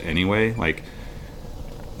numbers anyway. Like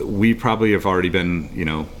we probably have already been,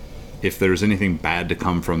 if there's anything bad to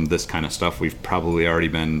come from this kind of stuff, we've probably already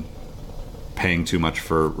been paying too much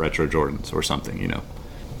for retro Jordans or something,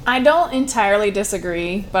 I don't entirely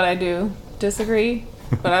disagree, but I do disagree.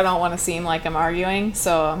 But I don't want to seem like I'm arguing,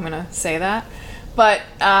 so I'm going to say that. But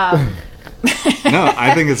no,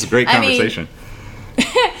 I think it's a great conversation.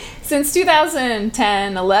 Since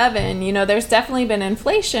 2010, 11, there's definitely been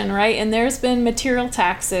inflation, right? And there's been material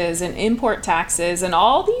taxes and import taxes, and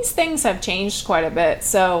all these things have changed quite a bit.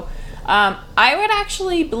 So I would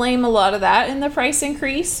actually blame a lot of that in the price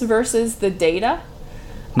increase versus the data.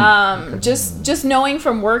 Just knowing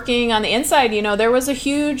from working on the inside, there was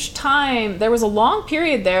a long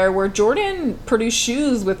period there where Jordan produced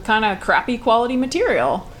shoes with kind of crappy quality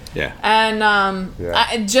material. Yeah.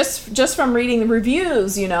 And just from reading the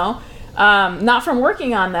reviews, not from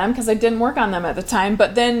working on them, because I didn't work on them at the time,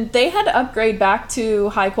 but then they had to upgrade back to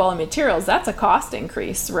high quality materials. That's a cost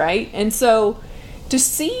increase, right? And so to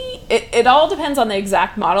see, it all depends on the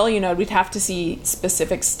exact model. We'd have to see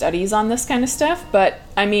specific studies on this kind of stuff. But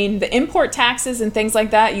I mean, the import taxes and things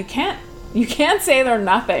like that, you can't say they're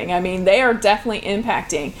nothing. I mean, they are definitely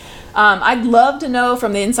impacting. I'd love to know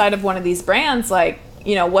from the inside of one of these brands, like,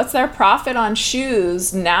 what's their profit on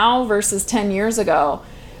shoes now versus 10 years ago?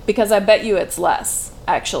 Because I bet you it's less,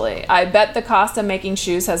 actually. I bet the cost of making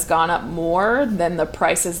shoes has gone up more than the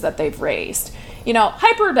prices that they've raised.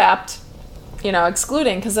 Hyperadapt,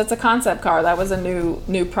 excluding, because it's a concept car. That was a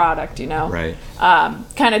new product, Right.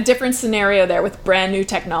 Kind of different scenario there with brand new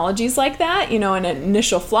technologies like that, and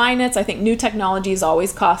initial fly knits. I think new technologies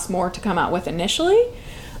always cost more to come out with initially.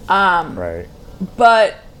 Right.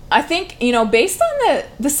 But I think, based on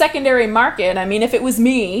the secondary market, I mean, if it was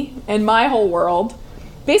me and my whole world,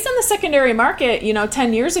 based on the secondary market,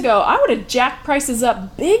 10 years ago, I would have jacked prices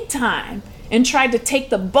up big time and tried to take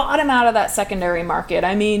the bottom out of that secondary market.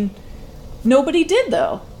 I mean, nobody did,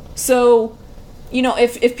 though. So,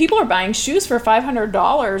 if people are buying shoes for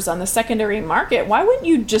 $500 on the secondary market, why wouldn't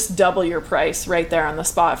you just double your price right there on the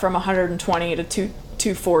spot from $120 to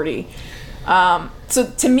 $240? So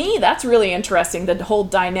to me, that's really interesting, the whole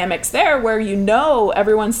dynamics there, where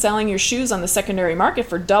everyone's selling your shoes on the secondary market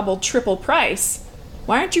for double, triple price.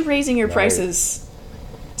 Why aren't you raising your Right. prices?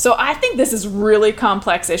 So I think this is really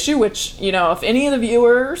complex issue, which, if any of the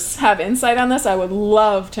viewers have insight on this, I would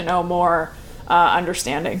love to know more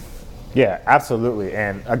understanding. Yeah, absolutely.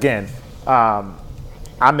 And again, I'm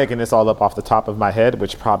making this all up off the top of my head,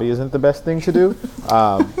 which probably isn't the best thing to do.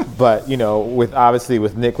 But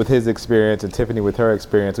with Nick with his experience and Tiffany with her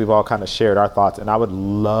experience, we've all kind of shared our thoughts. And I would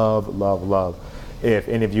love if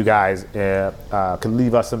any of you guys could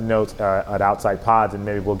leave us some notes at Outside Pods, and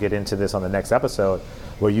maybe we'll get into this on the next episode,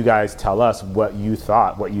 where you guys tell us what you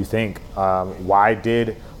thought, what you think. Why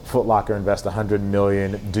did Foot Locker invest $100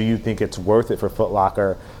 million? Do you think it's worth it for Foot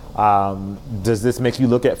Locker? Does this make you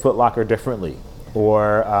look at Foot Locker differently?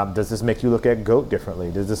 Or does this make you look at GOAT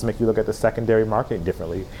differently? Does this make you look at the secondary market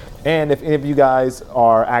differently? And if any of you guys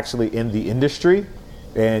are actually in the industry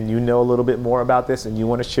and you know a little bit more about this and you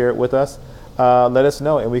want to share it with us, let us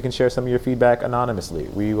know, and we can share some of your feedback anonymously.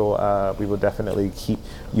 We will definitely keep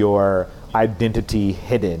your identity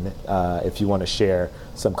hidden if you want to share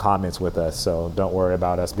some comments with us. So don't worry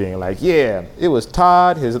about us being like, yeah, it was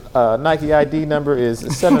Todd. His Nike ID number is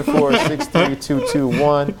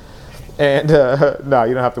 7463221. And no,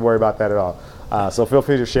 you don't have to worry about that at all. So feel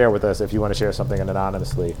free to share with us if you want to share something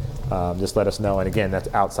anonymously. Just let us know. And again, that's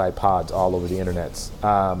Outside Pods all over the internets.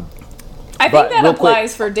 I think that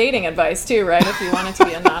applies for dating advice too, right? If you want it to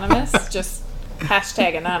be anonymous, just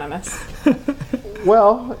hashtag anonymous.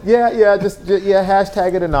 Well, yeah, just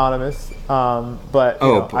hashtag it anonymous. But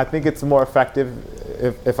I think it's more effective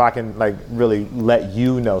if I can really let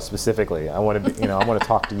you know specifically. I want to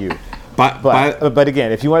talk to you. But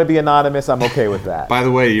again, if you want to be anonymous, I'm okay with that. By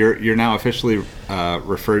the way, you're now officially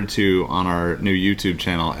referred to on our new YouTube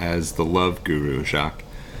channel as the Love Guru, Jacques.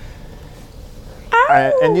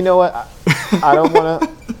 And you know what? I don't want to.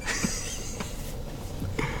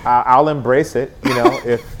 I'll embrace it.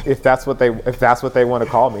 If that's what they want to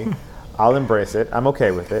call me, I'll embrace it. I'm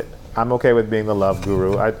okay with it. I'm okay with being the Love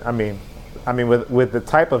Guru. I mean, with the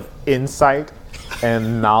type of insight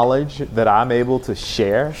and knowledge that I'm able to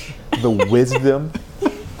share, the wisdom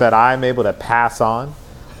that I'm able to pass on,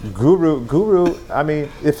 guru. I mean,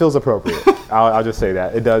 it feels appropriate. I'll just say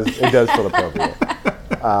that it does feel appropriate.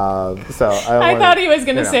 So I thought he was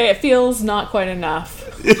going to say it feels not quite enough.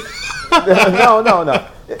 No.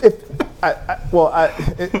 I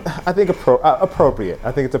think appropriate.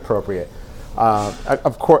 I think it's appropriate.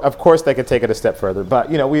 Of course, they could take it a step further, but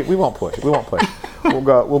we won't push. We'll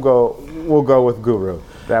go with guru.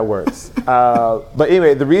 That works. But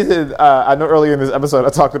anyway, the reason I know earlier in this episode I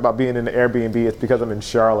talked about being in the Airbnb, it's because I'm in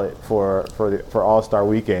Charlotte for All-Star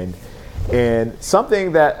Weekend, and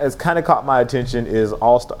something that has kind of caught my attention is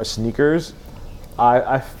All-Star sneakers.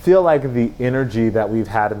 I feel like the energy that we've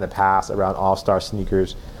had in the past around All-Star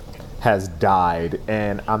sneakers has died,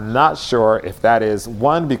 and I'm not sure if that is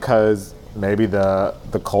one because maybe the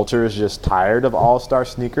culture is just tired of All-Star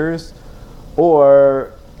sneakers,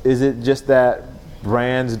 or is it just that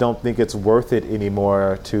brands don't think it's worth it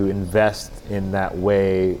anymore to invest in that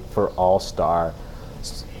way for All-Star,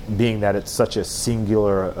 being that it's such a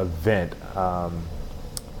singular event. I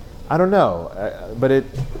don't know, but it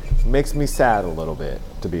makes me sad a little bit,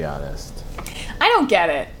 to be honest. I don't get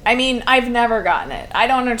it. I mean, I've never gotten it. I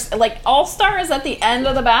don't understand. All-Star is at the end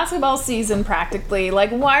of the basketball season, practically.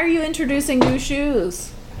 Why are you introducing new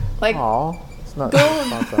shoes? It's not.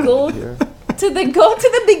 Go to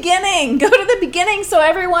the beginning. Go to the beginning, so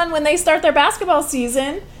everyone, when they start their basketball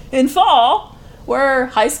season in fall, where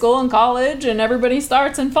high school and college and everybody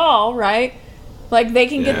starts in fall, right? They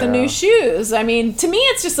can get the new shoes. I mean, to me,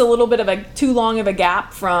 it's just a little bit of too long of a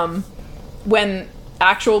gap from when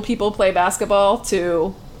actual people play basketball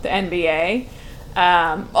to the NBA.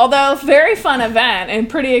 Although very fun event and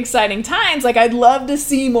pretty exciting times. I'd love to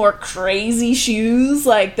see more crazy shoes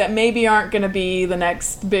that maybe aren't going to be the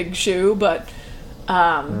next big shoe, but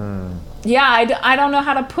I don't know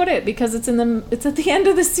how to put it because it's at the end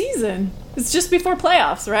of the season. It's just before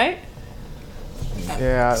playoffs, right?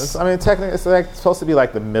 Yeah, technically it's supposed to be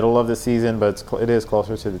the middle of the season, but it is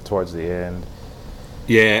closer towards the end.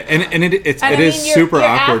 Yeah, and it is super your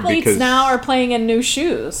awkward athletes because now are playing in new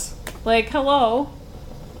shoes. Hello.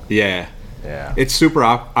 Yeah. It's super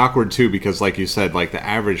awkward too because, like you said, the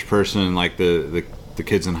average person, the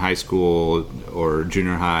kids in high school or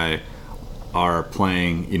junior high, are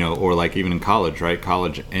playing, or even in college, right?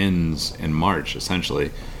 College ends in March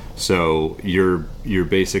essentially. So you're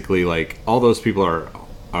basically all those people are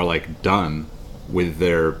done with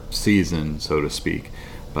their season, so to speak.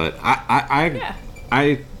 But I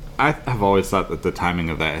have always thought that the timing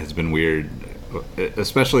of that has been weird,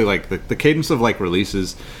 especially the cadence of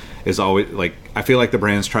releases is always I feel like the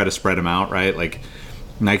brands try to spread them out, right?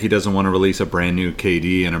 Nike doesn't want to release a brand new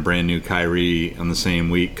KD and a brand new Kyrie on the same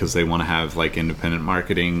week because they want to have like independent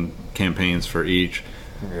marketing campaigns for each.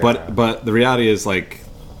 Yeah. But the reality is like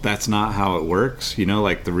that's not how it works. You know,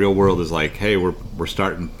 like the real world is like, hey, we're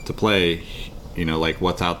starting to play. You know, like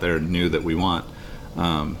what's out there new that we want.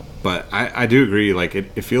 But I do agree. Like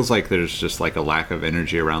it feels like there's just like a lack of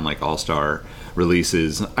energy around like All-Star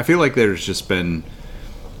releases. I feel like there's just been.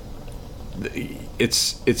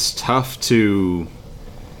 It's tough to.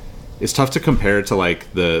 It's tough to compare to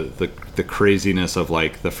like the craziness of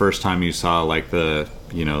like the first time you saw like the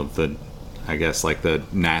I guess like the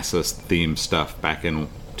NASA theme stuff back in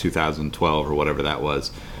 2012 or whatever that was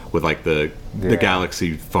with like the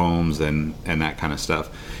galaxy foams and that kind of stuff,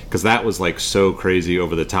 because that was like so crazy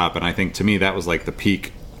over the top, and I think to me that was like the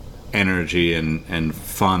peak energy and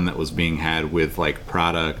fun that was being had with like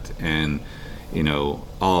product and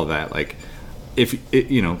all of that. Like if it,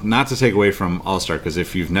 not to take away from All-Star, because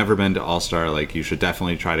if you've never been to All-Star, like you should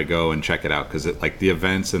definitely try to go and check it out, because like the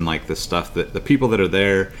events and like the stuff that the people that are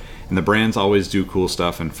there and the brands always do cool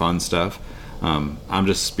stuff and fun stuff. I'm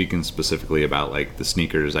just speaking specifically about like the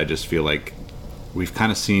sneakers. I just feel like we've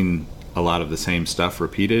kind of seen a lot of the same stuff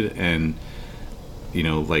repeated, and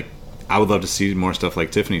like I would love to see more stuff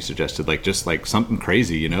like Tiffany suggested, like just like something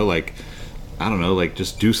crazy, like I don't know, like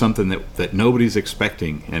just do something that nobody's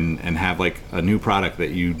expecting and have like a new product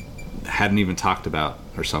that you hadn't even talked about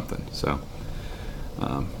or something. So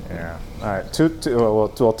yeah. All right.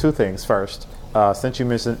 Two things. First, since you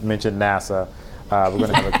mentioned NASA, we're going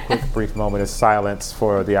to have a quick brief moment of silence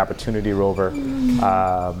for the Opportunity rover.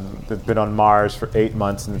 It's been on Mars for 8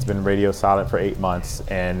 months and it's been radio silent for 8 months,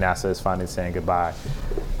 and NASA is finally saying goodbye.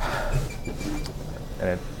 And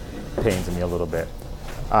it pains me a little bit.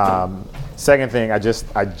 Second thing, I just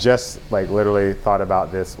like literally thought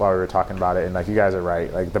about this while we were talking about it, and like you guys are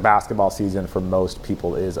right. Like the basketball season for most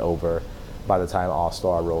people is over by the time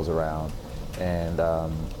All-Star rolls around, and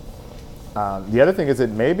the other thing is that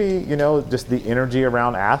maybe just the energy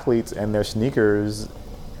around athletes and their sneakers,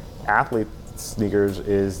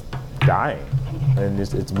 is dying, and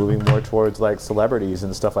it's moving more towards like celebrities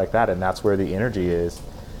and stuff like that, and that's where the energy is.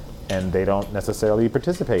 And they don't necessarily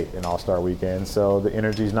participate in All-Star Weekend, so the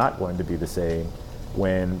energy is not going to be the same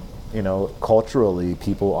when, culturally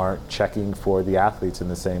people aren't checking for the athletes in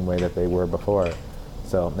the same way that they were before.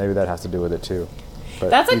 So maybe that has to do with it too.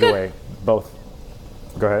 But that's either way, both.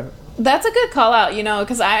 Go ahead. That's a good call out,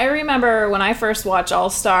 because I remember when I first watched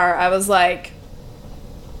All-Star, I was like,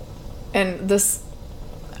 and this,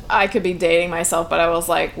 I could be dating myself, but I was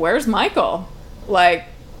like, where's Michael? Like,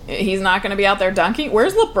 he's not going to be out there dunking.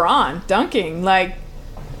 Where's LeBron dunking? Like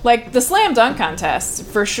the slam dunk contest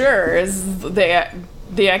for sure is the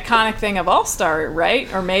iconic thing of All-Star,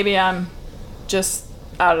 right? Or maybe I'm just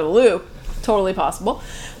out of the loop. Totally possible.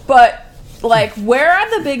 But like, where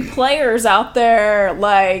are the big players out there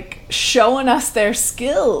like showing us their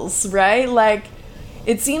skills, right? Like,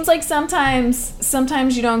 it seems like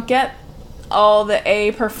sometimes you don't get all the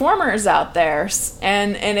A performers out there,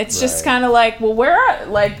 and it's just kind of like, well, where are,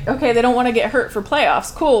 like, okay, they don't want to get hurt for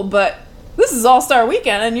playoffs, cool, but this is All-Star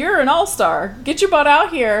Weekend and you're an All-Star. Get your butt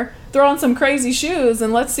out here, throw on some crazy shoes,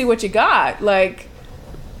 and let's see what you got. Like,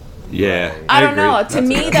 yeah, I don't know. To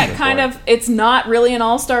me, that kind of, it's not really an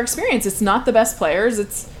All-Star experience. It's not the best players.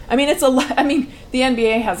 The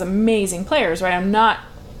NBA has amazing players, right? I'm not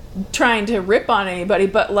trying to rip on anybody,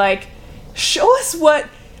 but like, show us what,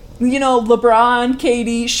 LeBron,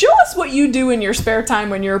 KD, show us what you do in your spare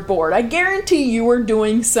time when you're bored. I guarantee you were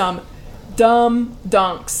doing some dumb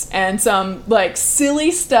dunks and some like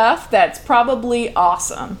silly stuff that's probably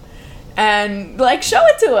awesome. And like, show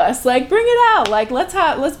it to us. Like, bring it out. Like,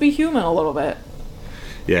 let's be human a little bit.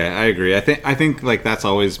 Yeah, I agree. I think like that's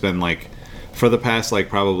always been like, for the past like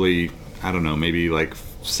probably, I don't know, maybe like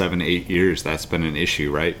 7-8 years, that's been an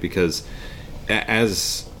issue, right? Because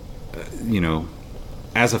as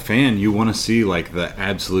as a fan, you want to see like the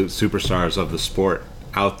absolute superstars of the sport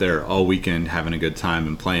out there all weekend having a good time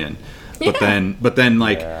and playing. But then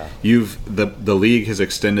like the league has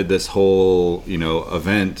extended this whole,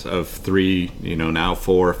 event of 3, now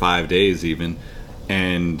 4 or 5 days even,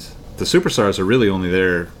 and the superstars are really only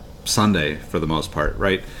there Sunday for the most part,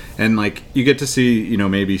 right? And like you get to see,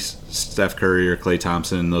 maybe Steph Curry or Klay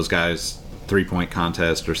Thompson, those guys, 3-point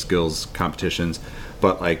contest or skills competitions,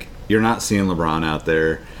 but like you're not seeing LeBron out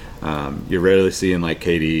there. You're rarely seeing like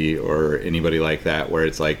KD or anybody like that, where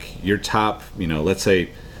it's like your top, let's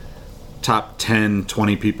say top 10,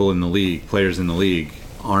 20 people in the league, players in the league,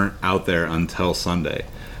 aren't out there until Sunday.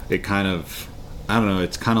 It kind of, I don't know,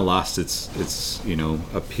 it's kind of lost its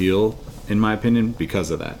appeal, in my opinion,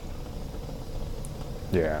 because of that.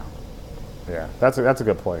 Yeah. Yeah, that's a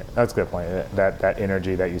good point. That's a good point. That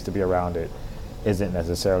energy that used to be around it isn't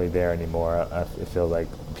necessarily there anymore. It feels like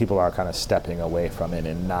people are kind of stepping away from it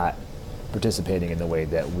and not participating in the way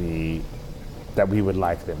that we would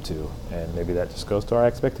like them to. And maybe that just goes to our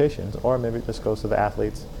expectations, or maybe it just goes to the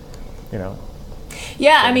athletes. You know.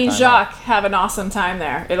 Yeah, I mean, Jacques, have an awesome time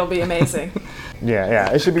there. It'll be amazing.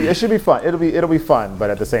 Yeah. It should be fun. It'll be fun, but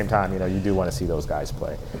at the same time, you do want to see those guys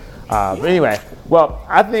play. But anyway, well,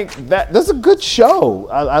 I think that's a good show.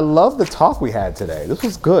 I love the talk we had today. This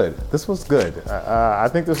was good. I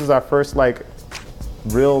think this is our first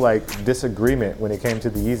real disagreement when it came to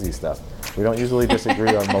the Yeezy stuff. We don't usually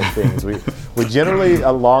disagree on most things. We're generally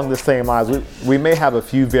along the same lines. We may have a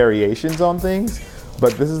few variations on things,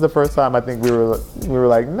 but this is the first time I think we were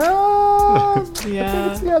like, no, yeah. I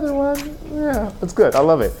think it's the other one. Yeah, it's good. I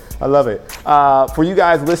love it. For you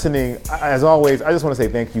guys listening, as always, I just want to say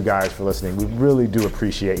thank you guys for listening. We really do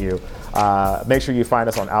appreciate you. Make sure you find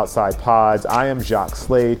us on Outside Pods. I am Jacques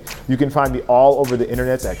Slade. You can find me all over the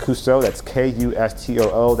internets at Cousteau. That's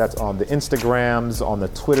Kustoo. That's on the Instagrams, on the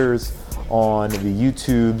Twitters, on the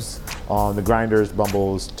YouTubes, on the Grinders,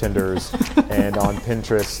 Bumbles, Tinders, and on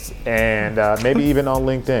Pinterest, and maybe even on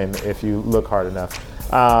LinkedIn if you look hard enough.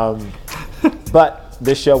 But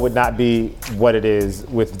this show would not be what it is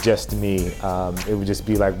with just me. It would just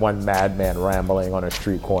be like one madman rambling on a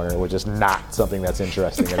street corner, which is not something that's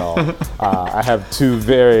interesting at all. I have two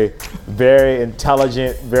very, very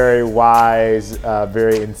intelligent, very wise,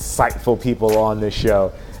 very insightful people on this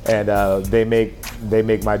show, and they make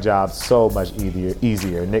my job so much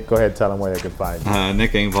easier. Nick, go ahead and tell them where they can find you.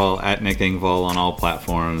 Nick Engvall at Nick Engvall on all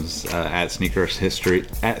platforms, at Sneaker History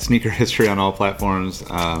on all platforms.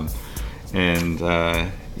 This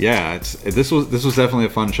was definitely a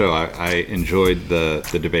fun show. I enjoyed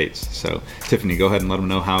the debates. So Tiffany, go ahead and let them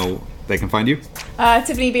know how they can find you.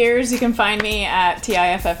 Tiffany Beers. You can find me at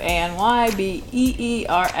TIFFANY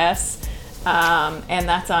BEERS. And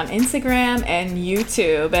that's on Instagram and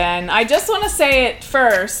YouTube. And I just want to say it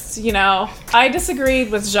first, I disagreed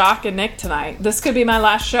with Jacques and Nick tonight. This could be my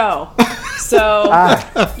last show. So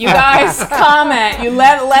you guys comment. You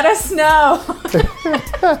let us know.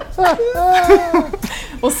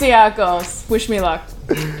 We'll see how it goes. Wish me luck.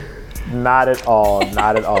 Not at all.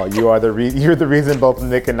 You're the reason both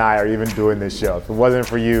Nick and I are even doing this show. If it wasn't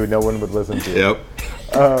for you, no one would listen to it. Yep.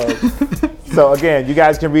 So again, you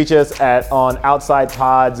guys can reach us on Outside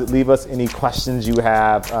Pods. Leave us any questions you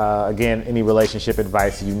have. Again, any relationship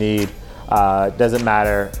advice you need. Doesn't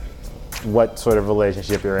matter what sort of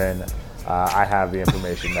relationship you're in. I have the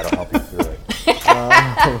information that'll help you through it.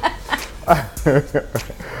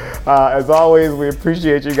 As always, we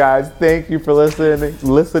appreciate you guys. Thank you for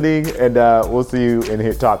listening, and we'll see you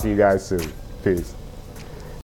and talk to you guys soon. Peace.